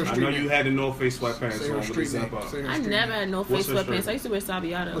my say name. her I street know name. you had the North Face sweatpants Say on her with the street zip name. up. Say her I street never name. had no What's face her sweatpants. street? I used to wear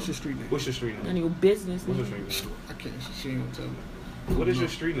Sabiato. What's your street name? What's your street I name? knew business. What's your name. street name? I can't. She ain't gonna tell me. What is your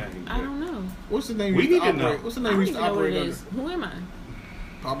street name? I don't know. What's the name? We you used need to to know. operate? What's the I name don't you used even to know what operate it under? is. Who am I?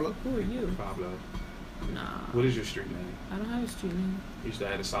 Pablo. Who are you? Pablo. Nah. What is your street name? I don't have a street name. You used to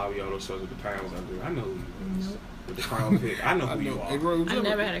have the Sabiato shirts with the pounds under. I know who you is. Nope. With the crown pick. I know who you Hey, are. bro, would you I ever-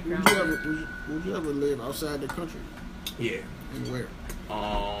 never had a crown. Would you ever live outside the country? Yeah. Anywhere?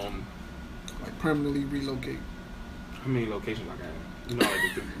 Um, Like permanently relocate? how many locations I got? You know,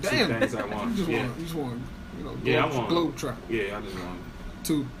 like the two Damn. things I want. You just Yeah. want, you know, Yeah, I globe, want- globe travel. Yeah, I just want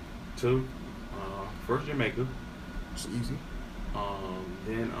Two. two. First Jamaica. It's easy.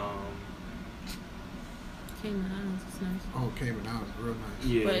 Then Cayman Islands is nice. Oh, Cayman Islands, real nice.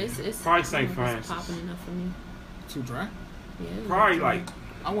 yeah. But it's probably I St. don't know if it's Francis. popping enough for me. Too dry. Yeah. it's Probably dry. like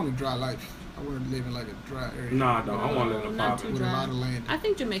I want a dry life. I want to live in like a dry area. nah, dog. I want to live in a Not poppin'. too With a dry. lot of land. I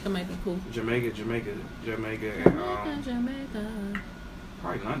think Jamaica might be cool. Jamaica, and Jamaica.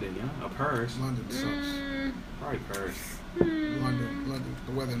 probably London, yeah, or Paris. London sucks. Probably Paris. London.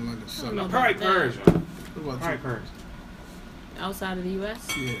 The weather in London sucks. don't know. Probably that. Paris, man. What about Probably you? Paris. Outside of the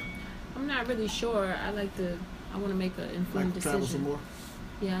U.S., Yeah. I'm not really sure. I want to make an informed Like travel some decision. more.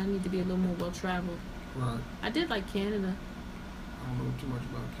 Yeah, I need to be a little more well traveled. Right. I did like Canada. I don't know too much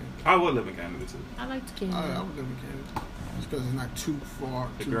about Canada. I would live in Canada too. I liked I Canada. would live in Canada. Just because it's not too far.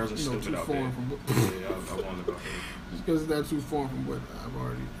 The too, girls are too stupid out foreign there. from what. Yeah, I want to go there. Just because it's not too foreign from what I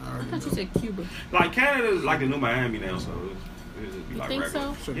already I thought know. you said Cuba. Like Canada is like the new Miami now, so it's just be You like think regular.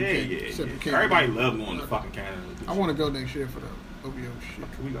 so? Except Yeah, you can't- yeah, except yeah. you can't Everybody go. love going to fucking Canada. I want to go next year for the OVO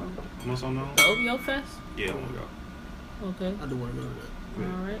shit. Can we go? What's on The OVO Fest? Yeah, I want to go. Okay. I do want to go to that. Yeah.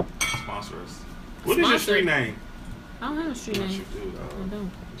 All right. Sponsor us. What is your Sponsor. street name? I don't have a street What name. you do, I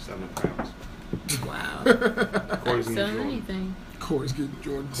don't. 7 pounds. Wow. Corey's Not getting selling Jordan. anything. Corey's getting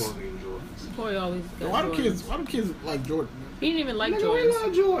Jordans. Corey's getting Jordans. Corey always got Why do Jordans. kids like Jordan? Man? He didn't even like Nigga, we Jordans.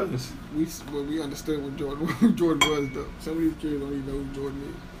 love Jordans. We understood what Jordan was though. Some of these kids don't even know who Jordan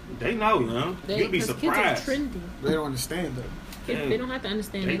is. They know, man. You'd be 'cause surprised. Kids are trendy. They don't understand though. Kids, Yeah. they don't have to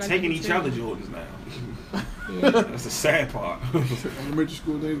understand. They like taking to be each other trendy. Jordans now. Yeah. That's the sad part. Elementary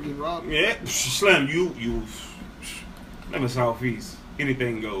school niggas get robbed. Yeah, Slim, you live in Southeast.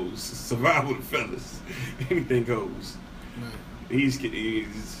 Anything goes. Survive with the fellas. Anything goes. Man, He's man.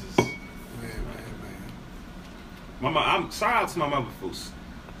 my mom. I'm shout out to my mother for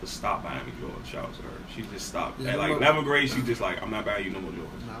stop buying me Jordans. Shout out to her. She just stopped Yeah, at my like mother- 11th grade. She just like, I'm not buying you no more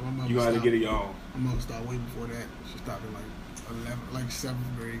Jordans. Nah, my mom You gotta stopped- get it y'all. My mom stopped way before that. She stopped in like 11, like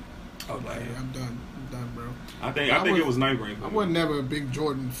 7th grade. Oh, Like, damn. I'm done, bro. I think it was 9th grade. I wasn't never a big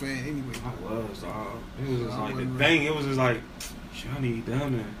Jordan fan anyway. I was, dog. It was just I like the wasn't thing. It was just like, Johnny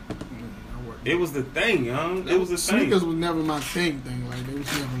Dunn. I wasn't. It was the thing, young. It was the thing. Sneakers was never my thing. Like they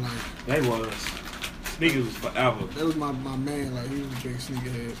was never like. They was. Sneakers was forever. That was my man. Like he was a big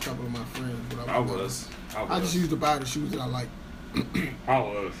sneakerhead. A couple of my friends, but I was. I just used to buy the shoes that I like. I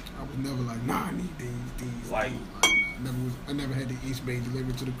was. I was never like, nah, I need these. Like- I never had the East Bay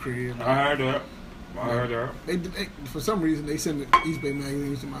delivered to the crib. I heard that. I heard that. They for some reason they send the East Bay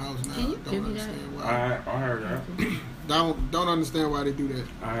magazines to my house now. Can you I give don't me that? understand why. I heard that. Don't understand why they do that.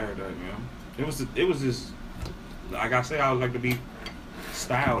 I heard that, man. It was just like I said. I would like to be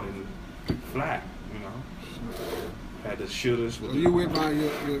styled and flat, you know. Had the shooters with So you went by your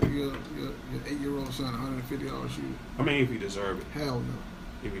 8-year-old son $150 shoes. I mean, if he deserve it, Hell no.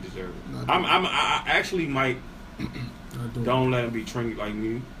 if he deserve it. Not I actually might Not doing don't let him be trendy like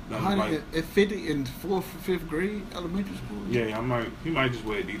me. Don't like, 150 in 4th, 5th grade elementary school. yeah, he might just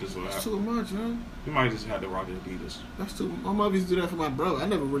wear Adidas or That's that. too much, man. He might just have to rock the Adidas. That's too. My mother used to do that for my brother. I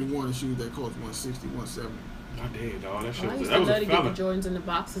never really wanted shoes that cost 160, 170. I did, dog. That shit I was, used that to was a love to get the fella. Jordans in the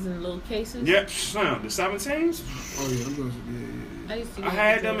boxes and the little cases. Yep, son, the 17s. Oh yeah, I'm going to. I used to I get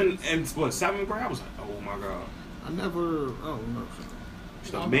had the them Jordans. in what 7th grade. I was like, oh my god. I never. Oh no.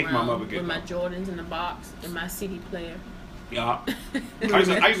 Used to Walk make my around mother get with my them. Jordans in the box and my CD player. Yeah. I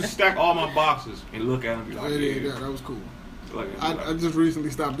used to stack all my boxes and look at them and be Oh, like, yeah, that was cool. Look at them, I just recently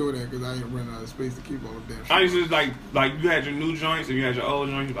stopped doing that because I ain't running out of space to keep all the damn shit. I used to like you had your new joints and you had your old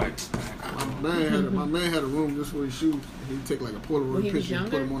joints. You're like, My man had a room just for his shoes. He'd take like a Polaroid When he was Oh, picture and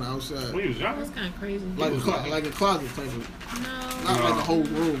put younger? them on the outside. when you was That's young. kind of crazy. Like a closet type of, No. not like a whole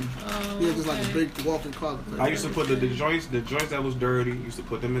room. Oh, Yeah, just like a okay. big walk-in closet. Type I used to put the joints that was dirty. Used to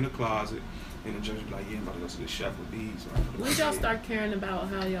put them in the closet, and the joints would be like, yeah, I'm about to go to the chef with these. When did y'all start caring about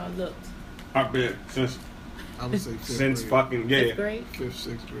how y'all looked? I bet since I would say 5th since grade. fucking Fifth grade? 5th,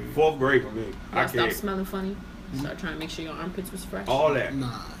 6th grade. 4th grade for me. I Y'all stopped can't. smelling funny? Start trying to make sure your armpits was fresh? All that. Nah, I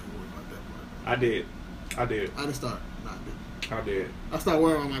ain't worried about that part. I did. I didn't start. Nah, I didn't. I did. I started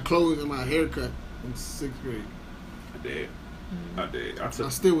wearing all my clothes and my haircut in 6th grade. I did. I did. I I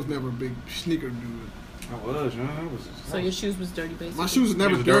took. still was never a big sneaker dude. I was, man. I was. So your shoes was dirty, basically? My shoes was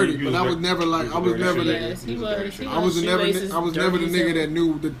never You was dirty, dirty, you but was I was dirty. never like You I was was dirty never shit. the, Yes, he You was was. dirty He shit. I was shoelaces never dirty the as nigga hell. that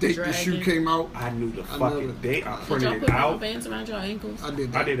knew the date the shoe Dragging. came out. I knew the I fucking never- date. I Did printed y'all it put rubber out. bands around your ankles? I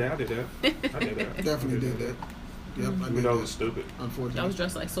did that. I did that. Definitely did that. Yep, I Even did though it that. was stupid. Unfortunately, Y'all was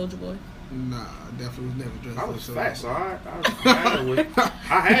dressed like Soulja Boy? nah, I definitely was never dressed. I like was so. fat, so I had to win.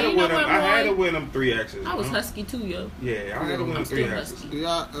 I had to You know win them. what, I had to Roy? win them 3X's. I was you know? husky too, yo. Yeah, I had to win them I'm still 3X's. husky. Did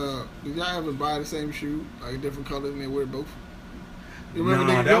y'all ever buy the same shoe, like a different color, and they wear both? You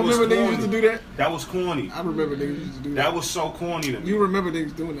remember Nah, niggas, that you was remember niggas corny. used to do that? That was corny. I remember niggas used to do that. That was so corny to me. You remember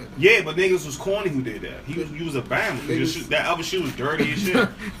niggas doing that? Yeah, but niggas was corny who did that. You was a band. That other shoe was dirty as shit.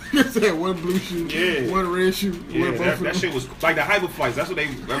 You said one blue shoe, Yeah. one red shoe. Yeah, both that of them. shit was like the hyper fights. That's what they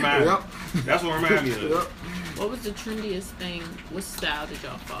remind me. Yep. That's what remind me of. Yep. What was the trendiest thing? What style did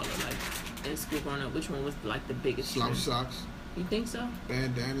y'all follow? Like in school growing up, which one was like the biggest Slouch trend? socks, You think so?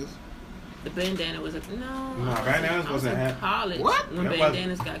 bandanas. The bandana was a no. Nah, bandanas I was wasn't in hap- college. What? When That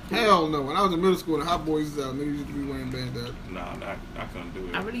bandanas got cool. Hell no. When I was in middle school, the hot boys was out. Niggas used to be wearing bandanas. Nah, I couldn't do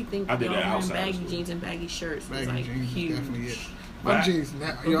it. I really think I y'all did that wearing outside of baggy school. jeans and baggy shirts was Baggy like jeans is huge. definitely it. But My I- jeans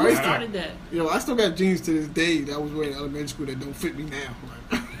now. But Yo, who I used started that? I still got jeans to this day that I was wearing in elementary school that don't fit me now.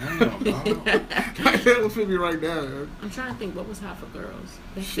 Damn, dog. Like, that don't fit me right now. Yo. I'm trying to think what was hot for girls.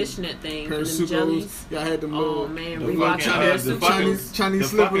 The Shit. fishnet thing, Pair and of them Sucros. jellies. Yeah, I had them Oh little man, The Reebok fucking, pair of the Sucros. fucking, Chinese the fucking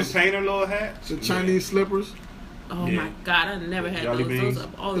slippers. painter little hat. The Chinese slippers. Oh Yeah. my god, I never had Jelly those. beans. Those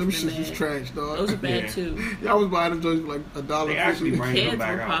have always Them been shits was bad. trash, dog. Those are bad Yeah. too. Y'all was buying them joints for like $1.50. They actually bring them Heads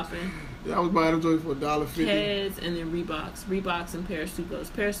back were out. popping. Y'all was buying them joints for $1.50. Heads and then Reeboks and Parasucos.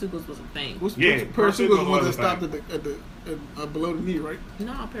 Parasucos was a thing. What's Yeah, pair of Persico Sucos ones that was a stopped thing. at below the knee, right?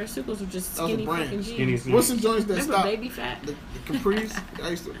 No, Parasucos were just That was a skinny brand. fucking Skinny jeans. sneakers. What's the joints that Remember stopped? Baby Fat? The Capris. I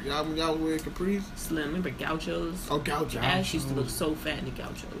used to y'all was wearing Capris. Slim. Remember Gauchos? Oh, Gaucho. Your ass used to look so fat in the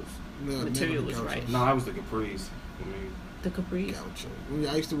Gauchos. No, Material never was Gauchos. right. No, I was the Capris. I mean, The Capris.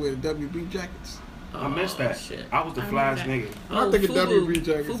 Gaucho. I used to wear the WB jackets. I missed that. Shit. I was the remember flyest that. nigga. Oh, I think of Fubu. WB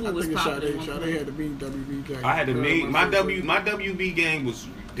jackets. Fubu I was think of popping at one Sade point. had the mean WB jacket. I had to meet my favorite. WB game was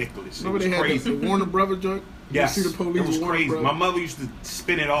ridiculous. It Remember was they had crazy. the Warner Brother joint? Yes, You see the police it was with Warner crazy. Brothers? My mother used to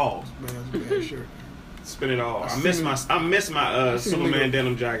spin it all. Man, that's a bad shirt. Spin it all. I I miss seen- my I seen a Superman nigga-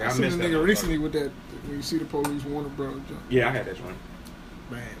 denim jacket. I I seen missed a that. nigga motherfucker. recently with that. When you see the police Warner Brothers joint. Yeah, I had that joint.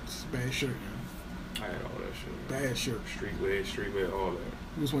 Bad shirt, man. I had all that shit. Bad shirt. Streetwear, all that.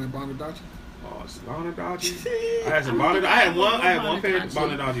 You was wearing Bonadachi? Oh, it's Bonadachi. I had some Bonadachi. I had one pair of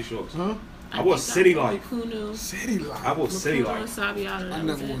Bonadachi shorts. Huh? I wore City Life. Kuno. City Life. I wore City Life. Sabiata. I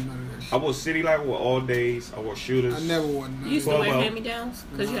never wore none of that shit. I wore City Life. I wore All Days. I wore Shooters. I never wore none You of used that. to wear Well, hand-me-downs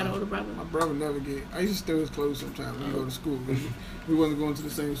because you had an older brother. My brother never get. I used to steal his clothes sometimes when we go to school. We wasn't going to the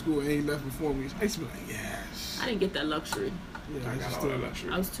same school and he left before me. I used to be like, yes. I didn't get that luxury. Yeah, I I used to got all steal that it.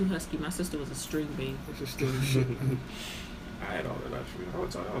 luxury. I was too husky. My sister was a string bean. I just steal the shit. I had all that luxury. I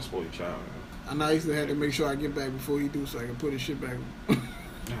was a spoiled child. Man. And I used to have to make sure I get back before he do so I can put his shit back I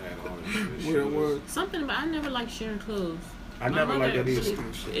had all that shit. where it was. Something about I never liked sharing clothes. I My never liked mother that either.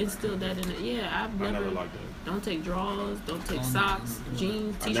 really instilled that in it. Yeah, I've I never. never liked that. Don't take drawers. Don't take Oh, socks, no.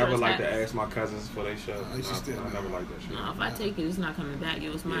 jeans, I t-shirts. never liked to hats. ask my cousins for their shit. I used to steal I that. never liked that shit. No, if I take it, it's not coming back.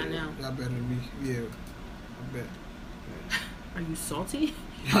 Yo, it's mine Yeah. now. Y'all better than me. Yeah. I bet. Are you salty?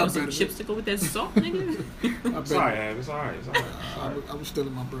 Y'all Want some better chips to go with that salt, nigga? I It's bet. alright, Ab. It's alright. It's alright. I was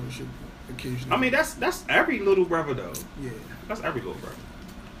stealing my brother's shit occasionally. I mean, that's every little brother though. yeah. That's every little brother.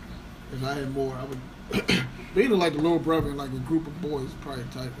 If I had more, I would. Being like the little brother in like a group of boys is probably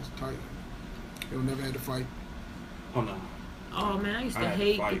tight. It's tight. They'll never had to fight. Oh no. Oh man, I used to I had to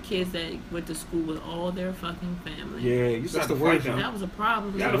hate the fight. kids that went to school with all their fucking family. Yeah, you just That's have to the fight worst, them. That was a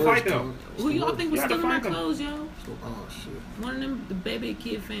problem. You had to yo. fight them. Who y'all think was You had to stealing my fight them. clothes, yo? So, oh shit. One of them, the baby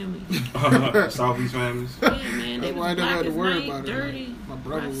kid family. Southeast families. Yeah, man, they That's why I was never black had to as worry night, about it. dirty, My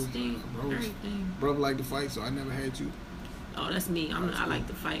brother was- rusty, my brother was- everything. Brother liked to fight, so I never had to. Oh, that's me. I like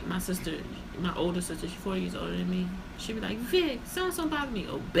to fight. My sister, my older sister, she's 4 years older than me. She be like, Vic, so bother me.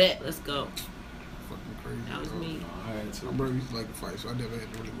 Oh, bet, let's go. Fucking crazy. That was bro. me. No, I had to. My brother used to like to fight, so I never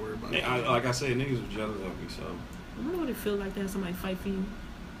had to really worry about it. Like I said, niggas was jealous of me, so. I wonder what it feel like to have somebody fight for you.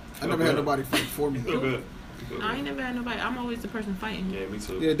 I never had nobody fight for me. A little bit. I ain't never had nobody. I'm always the person fighting. Yeah, me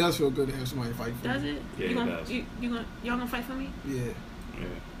too. Yeah, it does feel good to have somebody fight for Does me. it? Yeah, you it gonna, does. y'all gonna fight for me? Yeah. Yeah.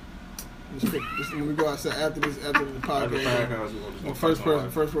 Just when we go outside after the At the podcast, firehouse, we gonna the fight first somebody.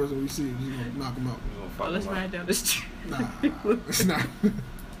 person we see, we're just gonna knock him out. We gonna fight Oh, let's somebody. ride down the street. Nah, it's not.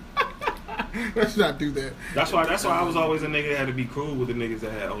 Let's not do that. That's why I was always a nigga that had to be cool with the niggas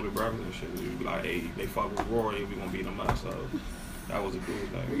that had older brothers and shit. We'd be like, hey, they fuck with Rory, we gonna beat them up. So that was a cool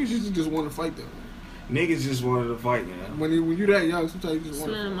thing. Niggas used to just want to fight though. Niggas just wanted to fight, man. When you that young, sometimes you just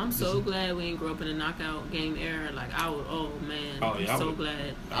want Slim, to. I'm so glad we ain't grow up in a knockout game era. Like I would, oh man, Oh, yeah, I I'm so would-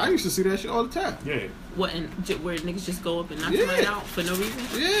 glad. I used to see that shit all the time. Yeah. What and where niggas just go up and knock Yeah. somebody out for no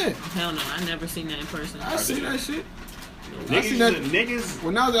reason? Yeah, Hell no, I never seen that in person. I seen that shit. Niggas, that- niggas.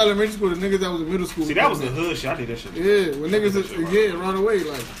 When I was in elementary school, the niggas that was in middle school. See, that was the hood shit. I did that shit. Yeah, when niggas, That shit yeah, run away.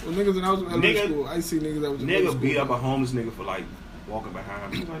 Like when niggas when I was in elementary Nigga- school, I see niggas that was in middle Nigga school. beat up a homeless nigga for like walking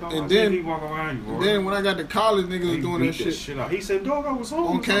behind me. He's like, And then- he walk behind you, bro. And then when I got to college, niggas was He doing beat that shit. out. He said, dog, I was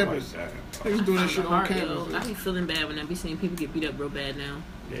home. On campus. Niggas doing that shit on Hard, campus. yo. I be feeling bad when I be seeing people get beat up real bad now.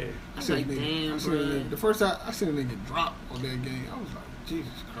 Yeah. I'm seen like, a nigga- damn, I seen a bro. nigga- The first time I seen a nigga drop on that game, I was like,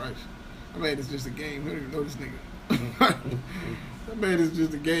 Jesus Christ. I mean, it's just a game. I don't even know this nigga. I mean, it's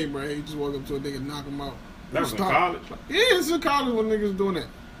just a game, right? You just walk up to a nigga and knock him out. That was in Stop. college. Yeah, it's in college when niggas doing that.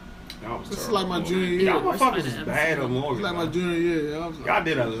 That was This is terrible. like my junior year. Y'all motherfuckers was Worst bad fight on I ever Morgan. It's like my man. junior year. I was like, Y'all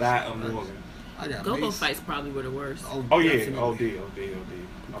did a lot of Morgan. I got Go-go maced. fights probably were the worst. Oh yeah, definitely. OD. I've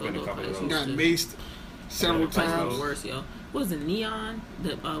been a Go-go couple of fights. those. Got maced several Fights were the times. worst, yo. What is it, Neon?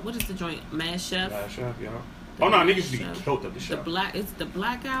 The what is the joint? Mad Chef? Last chef, y'all. The Oh no, Mad niggas used to get Chef. killed at the The shop. black, it's the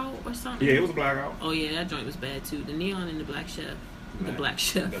Blackout or something. Yeah, it was a blackout. Oh yeah, that joint was bad too. The Neon and the Black Chef. The Man, Black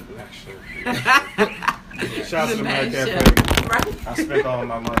Chef. The black chef. Shout out to the Mad Mad Cafe. Chef. Right. I spent all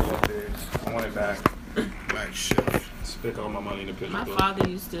my money up there. I want it back. Black shit. Spent all my money in the picture My book. father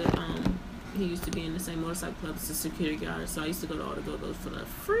used to he used to be in the same motorcycle club as a security guard, so I used to go to all the go-go's for the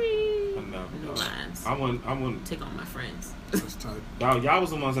free No. no lines. I wouldn't. Take on my friends. That's tight. Y'all was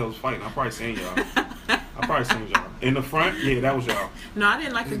the ones that was fighting. I probably seen y'all. I probably seen y'all. In the front, yeah, that was y'all. No, I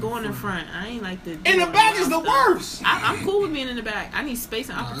didn't like to go in the front. I ain't like to. In the back is the worst. I'm cool with being in the back. I need space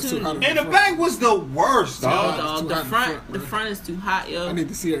and Nah, that's too opportunity. hot. In the back was the worst, No, dog. dog, too the hot in the front, front, the bro. front is too hot, yo. I need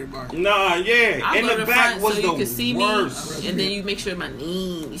to see everybody. Nah, yeah. I'll In go the to back front was so the you can see worst. me, and then you make sure my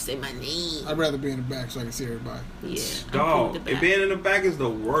name. You say my name. I'd rather be in the back so I can see everybody. Yeah, I'm cool Dog, with the and back. being in the back is the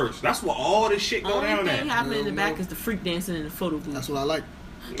worst. That's where all this shit go Only down thing at. happening in the Hell back no. is the freak dancing in the photo booth. That's what I like.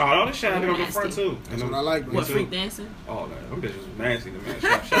 Oh, all this shit had to go to the Nasty. front too. That's what I like. What, too. freak dancing? Oh, man, them bitches was nasty to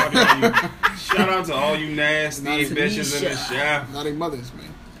me. Shout out to all you nasty Not to bitches in the Nisha. shop. Now they mothers, man.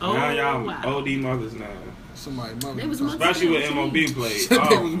 Oh, Now y'all wow. OD mothers now. Somebody mothers. They was mothers. Especially with What you MOB mean? played. They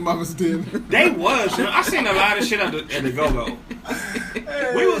Oh, was mothers then. they was. Man. I seen a lot of shit at the go-go.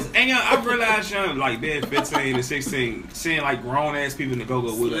 We was, and young, I realized, young, like being 15 and 16, seeing like grown ass people in the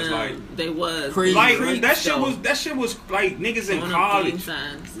go-go with us, like, They was. Crazy. like Freaks, that shit though. was like niggas in Throwing up gang college.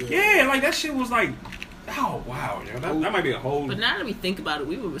 signs. Yeah, like that shit was like, oh wow, yo, that might be a whole. But now that we think about it,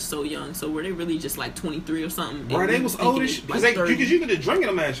 we were so young. So were they really just like 23 or something? Bro, And they we was thinking old as it shit. like Because 30. you could just drink in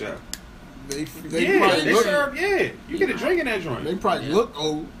a match shop. They Yeah, probably they look, serve, yeah. You get a drink in that joint. they probably Yeah. look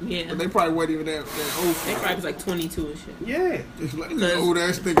old, Yeah. but they probably weren't even that old. They probably was like 22 and shit. Yeah. It's like Because- old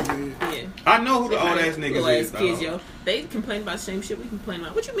ass niggas in here. Yeah. I know who the old ass Little niggas ass is, kids, dog. yo. They complain about the same shit we complain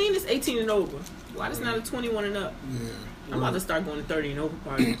about. What you mean it's 18 and over? Why it's not a 21 and up? Yeah. I'm about to start going to 30 and over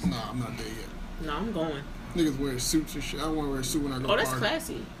parties. Nah, I'm not there yet. No, I'm going. Niggas wear suits and shit. I don't want to wear a suit when I go Oh, that's party.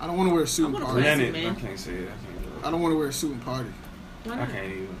 classy. I don't want to wear a suit I and wanna party. classy, Granted, man. I can't say it. I can't do it. I don't want to wear a suit and party. Why I not? can't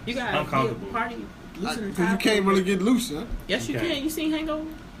even. You gotta I'm be a comfortable. party. Loosen the Because you tie can't up. really get loose, huh? Yes, you Okay. can. You seen Hangover?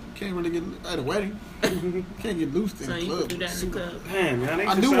 You can't really get at a wedding. You can't get loose in So the you club. can do that in Suit the on. club. Damn, man.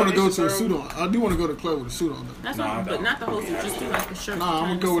 I do want to go to a suit on. I do want to go to the club with a suit on. Though. That's Nah, I what, but don't. not the whole suit. Just do like a shirt. Nah, I'm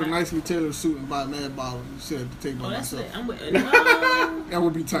trying gonna go with a to nicely tailored suit and buy a mad bottle and sit at the table Oh, by that's myself. it. I'm with. No, That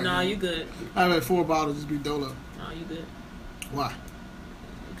would be tight. no, man. you good. I've had 4 bottles, just be dolo. No, you good. Why?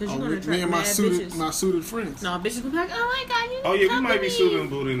 Because Oh, you're gonna me attract and mad my bitches. suited friends. No, bitches gonna be like, oh my god, you. Oh yeah, we come might to be me. suiting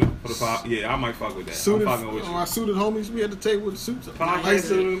booty for the pop. Yeah, I might fuck with that. Suited, I'm fucking with my you. suited homies, we at the table with the suits. Podcast Nicely,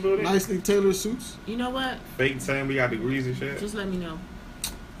 suited booty. nicely tailored suits. You know what? Fake saying we got degrees and shit. Just let me know.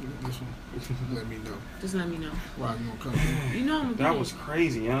 This one, let me know Just let me know. why you gonna come. You know I'm. That was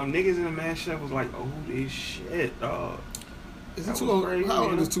crazy, young. Niggas in the man shop was like old as shit, dog. Is That it too was old? crazy, How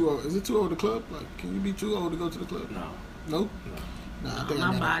old man. is too old? Is it too old to club? Like, can you be too old to go to the club? No, Nope. Nah, I think my I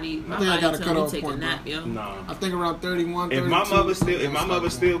gotta, body. My I think I body got a tell cut me off take point, a nap, bro. yo. no. I think around 31, If 32. my mother still, if I'm my gonna mother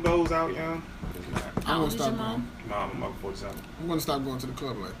stop still goes out, young, How I'm gonna old is your stop mom? my mother 47. I'm gonna stop going to the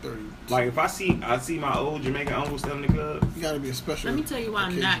club like 30. Like if I see my old Jamaican uncle still in the club, You gotta be a special. Let me tell you why I'm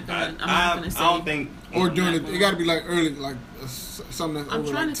occasion. not gonna. I'm I not gonna say. don't think. Or I'm during not it, gonna- it gotta be like early, like something that's I'm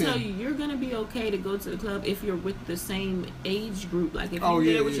over trying like to 10. tell you, you're gonna be okay to go to the club if you're with the same age group. Like if you're Oh,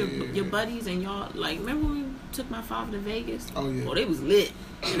 yeah, there with yeah, your yeah, your yeah. buddies and y'all like. Remember when we took my father to Vegas? Oh, yeah. Oh, they was lit,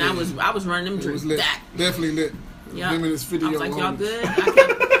 and I was running them It drinks was lit. back. Definitely lit. Yeah. Him and his 50 I was year like, old y'all homies. good? I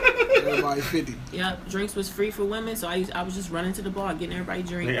kept, Everybody 50. yep, drinks was free for women, so I was just running to the bar, getting everybody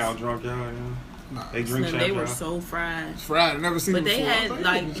drinks. They out drunk, y'all. Yeah. Nah, They drink Slim, shot, they were y'all. so fried. it's Friday. Never seen But him they before. I had was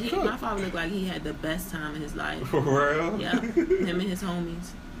like "Hey, my cook." father looked like he had the best time in his life. For real. Yeah, him and his homies.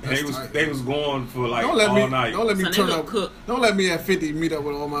 They was tight. they was going for like Don't let all me. night. Don't let me So they turn look up. cooked. Don't let me at 50 meet up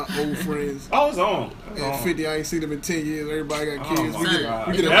with all my old friends. I was on. At 50, I ain't seen them in 10 years. Everybody got Oh, kids. my God.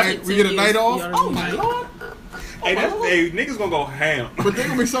 We get a That's- night. We get a night off. Y'all Oh don't my like- lord! Hey, niggas gonna go ham. But they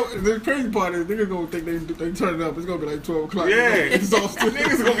gonna be so. The crazy part is niggas gonna think they turn it up. It's gonna be like 12 o'clock. Yeah, It's exhausted.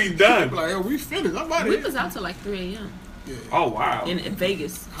 niggas gonna be Be done. like, yo, we finished. I'm out We of was here. out till like 3 a.m. Yeah. Oh wow. in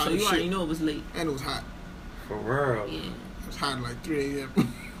Vegas. Hot So as you already shit. know it was late. And it was hot. For real. Yeah. It was hot at like 3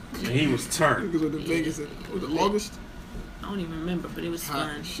 a.m. And he was turned. Because of the Vegas. Was it August? I don't even remember, but it was Hot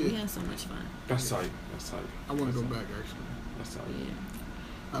fun. shit. We had so much fun. That's tight. That's tight. I want to go back, actually. That's tight.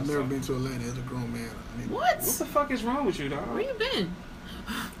 Yeah. I've never been to Atlanta as a grown man. I mean, What? What the fuck is wrong with you, dog? Where you been?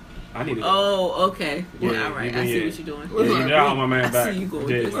 I need to go. Oh, okay. Yeah, Yeah, all right. you I see been- what you're doing. What? Yeah, you know my man I back. see you going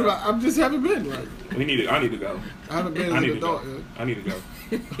Yeah. this. What about- I just haven't been. Like, I need to go. I haven't been I as need an to go. adult. Yeah. I need to go.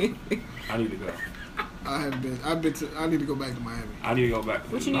 I need to go. I haven't been. I've been to. I need to go back to Miami. I need to go back.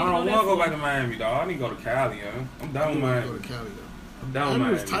 What you need I to don't go want to there go back for? to Miami, dog. I need to go to Cali, yo. I'm done with I need to go Miami. to Cali though. I'm done with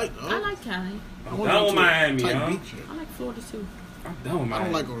Miami was Miami. tight. I Though. like Cali. I'm wanna done go with to a Miami, tight yo. beach, yeah. I like Florida too. I'm done with I Miami.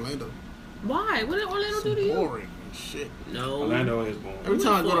 don't like Orlando. Why? What did Orlando It's do to you? boring and shit. No. Orlando is boring. Every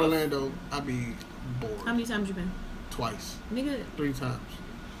time I go to Florida. Orlando, I be bored. How many times you been? Twice, Nigga, 3 times,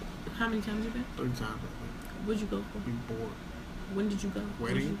 how many times you been? 3 times. I What'd you go for? be bored. When did you go? What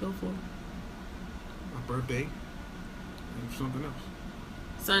did Wedding. you go for? My birthday and something else.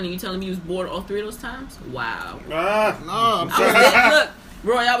 Sonny, you telling me you was bored all 3 of those times? Wow. Ah, No, I'm I was saying there, look,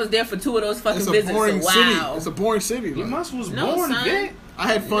 Roy, I was there for 2 of those fucking it's a visits. boring So city. wow. It's a boring city. you Like, must was No, born, son. Vic. I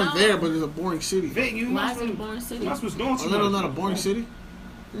had fun No. there, but it's a boring city. Vic, you Why must is it a was boring city? You must was doing too Orlando's much. not a boring city.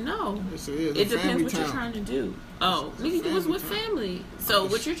 No. Yes, it is. It It's a depends family what town. you're trying to do. Oh, It's a nigga, you was family with town. family. So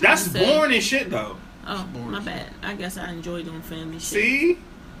what you're trying That's to say? boring and shit, though. Oh, boring my shit. bad. I guess I enjoy doing family shit. See?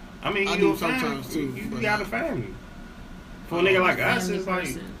 I mean, I you do a family. sometimes, too, You but got a not- family. For a nigga like us, Family it's like,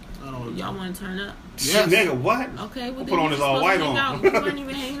 person. I don't. Y'all want to turn up? Yes. nigga, what? Okay, well We'll then put on you this just all supposed white to hang on. out. You weren't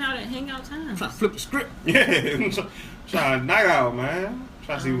even hanging out at hangout times. trying to flip the script. Yeah, trying to night out, man.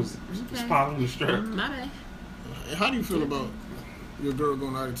 Trying to see what's Okay. popping in the strip. My bad. How do you feel about your girl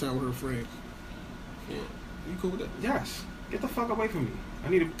going out of town with her friends? Yeah. You cool with that? Yes. Get the fuck away from me. I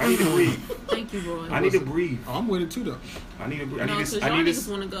need to breathe. Thank you, Roy. I need to breathe. Oh, I'm with it too, though. I need to breathe. No, I because need y'all this.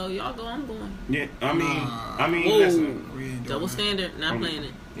 niggas want to go. Y'all go, I'm going. Yeah, I mean, Whoa. listen. We ain't doing Double that. standard, not playing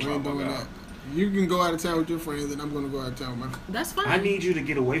it. We ain't Oh, my doing God. that. You can go out of town with your friends, and I'm gonna go out of town with my. That's fine. I need you to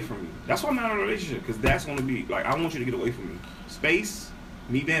get away from me. That's why I'm not in a relationship, because that's going to be, like, I want you to get away from me. Space,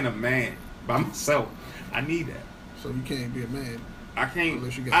 me being a man by myself, I need that. So you can't be a man. I can't,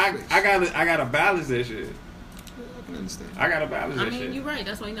 Unless you got space. I gotta balance that shit. Yeah, I can understand. I gotta balance I that mean, shit. you're right.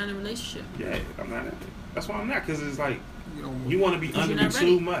 That's why you're not in a relationship. Yeah, I'm not in it. That's why I'm not, because it's like, You don't. you want to be Because under you're me not too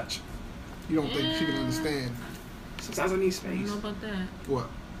ready. much. You don't think she can Yeah. understand Sometimes I need I space. don't know about that. what?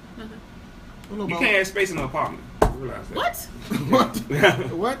 Nothing. I don't know You about can't have space in an apartment. Realize that. What? what?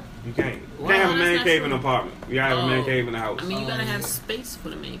 You What? can't. You Wow. can't have a That's man not cave in true. an apartment. You gotta have a man Oh. cave in the house. I mean, you gotta Oh, have yeah. space for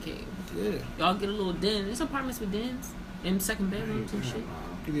the man cave. Yeah. Y'all get a little den. There's apartments with dens and second bedrooms and shit.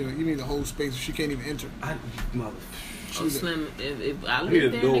 You need a whole space. She can't even enter. I, mother, Oh, Slim, if I need a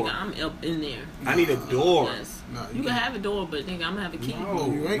live there, door. nigga, I'm up in there. I need a door. Yes. Nah, You can have a door, but nigga, I'm gonna have a key. No,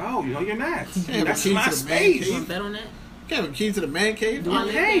 you ain't. no, you're not. can't have a That's key my to the man space. You cave. wanna bet on that? You can't have a key to the man cave. Do I live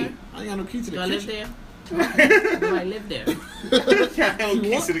Okay. there? I ain't got no key to the Do I live kitchen. there? Do I live there? Can't have no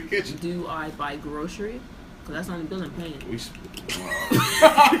keys to the kitchen. Do I buy grocery? Because that's the only bill I'm paying. We,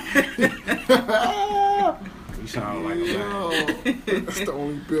 you sound like a man. Oh, that's the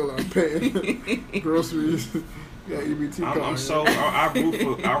only bill I'm paying. Groceries. Yeah, EBT card. I'm so I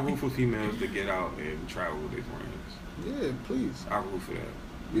root for females to get out and travel with their friends. Yeah, please. I root for that.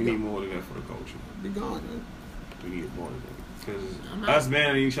 We need more than that for the culture. Be gone, man. We need more than that because I'm not- us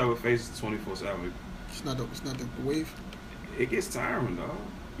men in each other's faces 24/7. It's not the wave. It gets tiring, dog.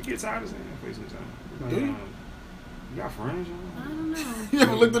 You get tired of saying that face sometimes. Do you? You got friends, I y'all? don't know. You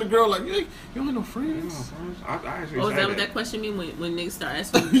ever looked at a girl like, you don't have no You got friends? friends? I actually Oh, is say that what that question mean when niggas start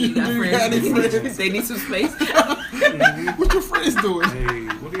asking you, you got Do you friends? got any friends? They need some space. What your friends doing? Hey,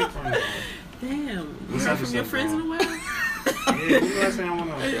 what are your friends doing? Damn. You What's heard up from with your that, friends in a bro? while? Yeah, when last time I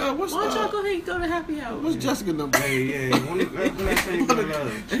went Hey, out? what's Why don't y'all go ahead and go to happy hour? what's Jessica's number? Hey, yeah, when last time you went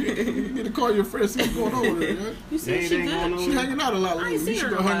out? You need to call your friend, see what's going on with her. Man. You see They she ain't going good? on. She hanging out a lot I ain't lately. You seen should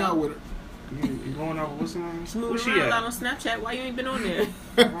her go in a hang while. out with her. You going out with what's her name? She Where's moving she around a lot at? on Snapchat. Why you ain't been on there?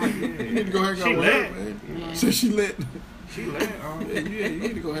 You need to go hang She out with lit. her, man. You know? So she lit. She lit. Yeah, you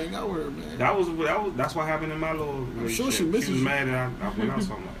need to go hang out with her, man. That's what happened in my little relationship. sure she misses was you. mad that I went out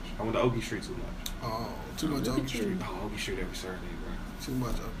so much. I went to Okie Street too much. Oh, too much Look Oak at Street. you. Oh, Okie Street every Saturday, bro. Too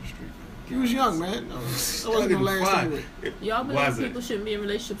much Oak Street, man. You was young, man. No, that wasn't the last time. Y'all believe Was it? people shouldn't be in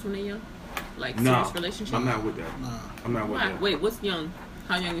relationships when they're young? Like No, serious relationships? I'm not with that. Nah. I'm not with Why? that. Wait, what's young?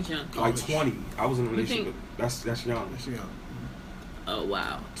 How young is young? Like 20. I was in a You relationship. think- That's young. That's young. Oh,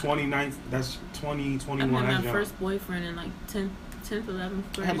 wow. 29. That's 20, I 21. met That's my young. first boyfriend in like 10th, 11th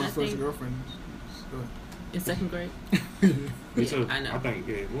I grade, had my I first think. girlfriend. So, In 2nd grade. Me too. I know. I think,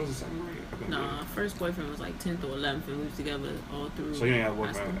 yeah. What was it, 2nd grade? I think, No, yeah. first boyfriend was like 10th or 11th, and we was together all through. So you ain't have a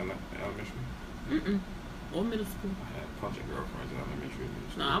high boyfriend school. in elementary? Or middle school. I had a bunch of girlfriends in elementary.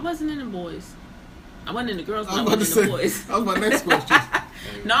 No, I wasn't in the boys. I wasn't in the girls, but I I was about to wasn't in say. the boys. That was my next question.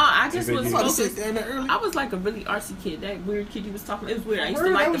 No, I just Hey, was baby. I'm about to say focused. damn that early. I was like a really artsy kid. That weird kid you was talking about. It was weird. I used to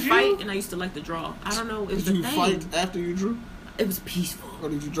Word, like that to was fight you? and I used to like to draw. I don't know. It was Did a you thing. fight after you drew, It was peaceful. or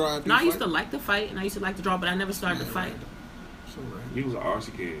did you draw after No, you I used fight? to like to fight and I used to like to draw, but I never started to fight. So right. You was an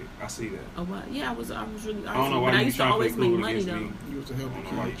artsy kid. I see that. Oh what? Yeah, I was really artsy. I don't know but why I you used to try to play always make cool money against though. me. You was a I healthy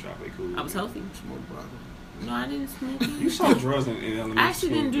don't know why you kid. try to play cool. I was healthy. Smoke brother. No, I didn't smoke. You sold drugs in elementary I actually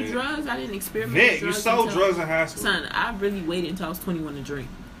didn't do school, Vic. drugs. I didn't experiment Vic, with you drugs. sold until- drugs in high school. Son, I really waited until I was 21 to drink.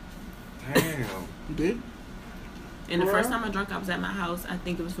 Damn. You did? And the For first real? time I drank, I was at my house. I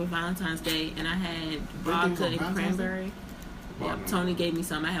think it was for Valentine's Day, and I had vodka on and Valentine's Day? cranberry. Yeah, Tony gave me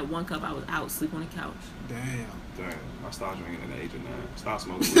some. I had 1 cup. I was out, sleep on the couch. Damn. Damn. I started drinking at the age of 9. Stopped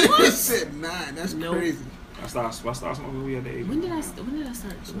smoking He weed. said 9. That's Nope. crazy. I started smoking weed at the age When of did 9. I start? When did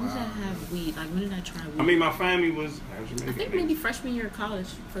I have weed? Like when did I try weed? I mean, my family was half Jamaican. I think maybe freshman year of college,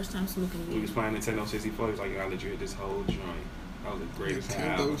 first time smoking We weed. was playing Nintendo 64. He was like, "I let you hit this whole joint." That was the greatest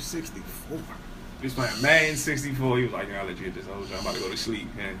time. Nintendo 64. We was playing Madden 64. He was like, "I let you hit this whole joint. I'm about to go to sleep,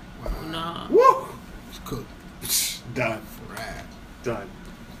 man." Wow. Nah. Woo! It's cooked. Done. Fried. Done.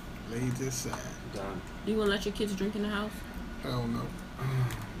 Laid this side. Done. You gonna let your kids drink in the house? Hell no.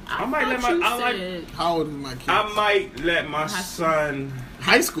 I might let thought my- you I like- said- How old is my kid? I might let my High school. son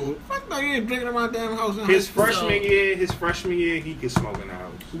High school? Fuck no, you ain't drinking in my damn house in his high school. freshman year he could smoke in the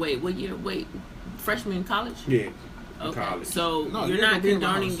house. Wait, what year? Wait, freshman in college? Yeah. In Okay, college. so No, you're you're not gonna be in my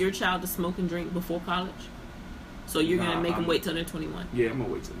condoning house. your child to smoke and drink before college? So you're Nah, gonna make them I'm- wait till they're 21? Yeah, I'm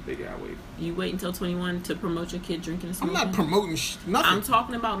gonna wait till the big guy wait. You wait until 21 to promote your kid drinking and I'm smoking? not promoting nothing. I'm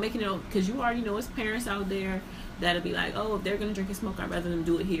talking about making it, because you already know it's parents out there that'll be like, oh, if they're gonna drink and smoke, I'd rather them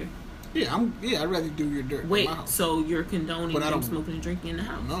do it here. I'd rather do your dirt Wait, in my house. so you're condoning But I them don't- smoking and drinking in the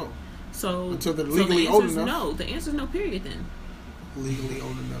house? No. So Until they're so legally the old answer's enough. no. The answer's no. Period. Then, Legally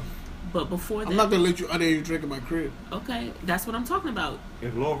old enough. but before that, I'm not gonna let you underage drink in my crib. okay, that's what I'm talking about.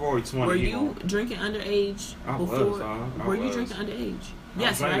 If Lil Roy 20, Were he you won't. drinking underage I was, before? I Were you was. drinking underage? I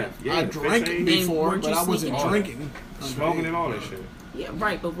Yes, was right. Yeah, I drank 15, before, weren't but you I wasn't sneaking? drinking. smoking underage. and all that shit. Yeah,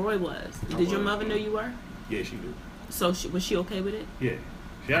 right. But Roy was. I Did your was, mother know yeah. you were? Yeah, she do. So was she okay with it? Yeah.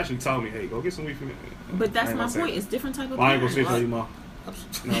 She actually told me, hey, go get some weed from me. But that's I ain't my gonna say point. it. It's different type of. I ain't gonna say parents. it to you, ma.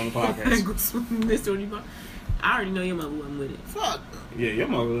 No, on the podcast. This one you bought. I already know your mother wasn't with it. Fuck. Yeah, your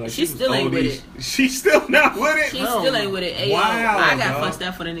mother like She was still ain't with oldies. She still not with it. She Hell still no. ain't with it. Ayo, Wow, I got dog. fussed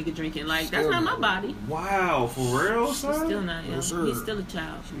out for the nigga drinking. Like that's Still not my not. body. Wow, for real, She's son? still not. No, Yo. sir. He's still a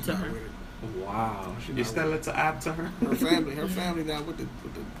child She's to not her. with it. Wow, She you not still it to add to her? Her family down with the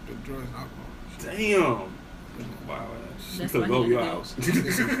drugs and alcohol. Damn. Wow. She That's took why over he your had to house.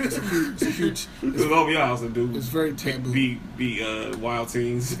 It's a huge. Took over your house and do. It's very taboo. Be wild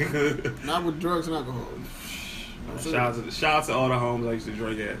teens. Not with drugs and alcohol. Shout out to all the homes I used to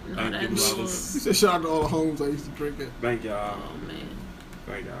drink at. No, Thank you, that's brothers. He said, shout out to all the homes I used to drink at. Thank y'all. Oh man.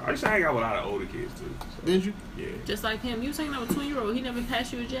 Thank y'all. I used to hang out with a lot of older kids too. So, Did you? yeah. Just like him, you was hanging out with a 20-year-old. He never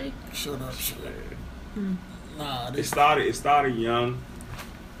passed you a J. Shut up. Shut up. Yeah. Nah, It this started young,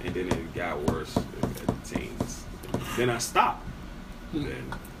 and then it got worse at the teens. Then I stopped.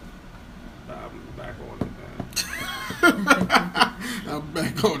 Then I'm back on it, man. I'm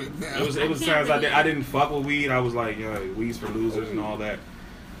back on it now. It was times I didn't fuck with weed. I was like, yo, weed's for losers and all that.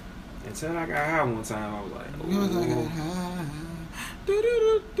 Until I got high one time, I was like, oh, it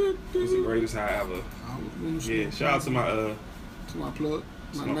was the greatest high ever. Yeah, shout out to my to my plug,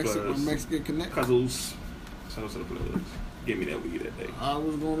 my my plugs. Mexican connect. cousins. Shout out to the plugs. Give me that weed that day. I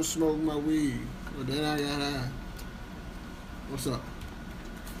was going to smoke my weed, but then I got high. What's up?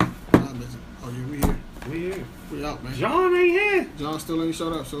 Oh yeah, we here. We here. We out, man. John ain't here. John still ain't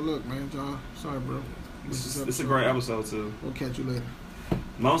showed up, so look, man, John. Sorry, bro. It's a great episode too. We'll catch you later.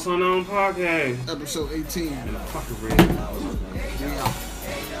 Most Unknown Podcast. Episode 18. And a fucking red. We out.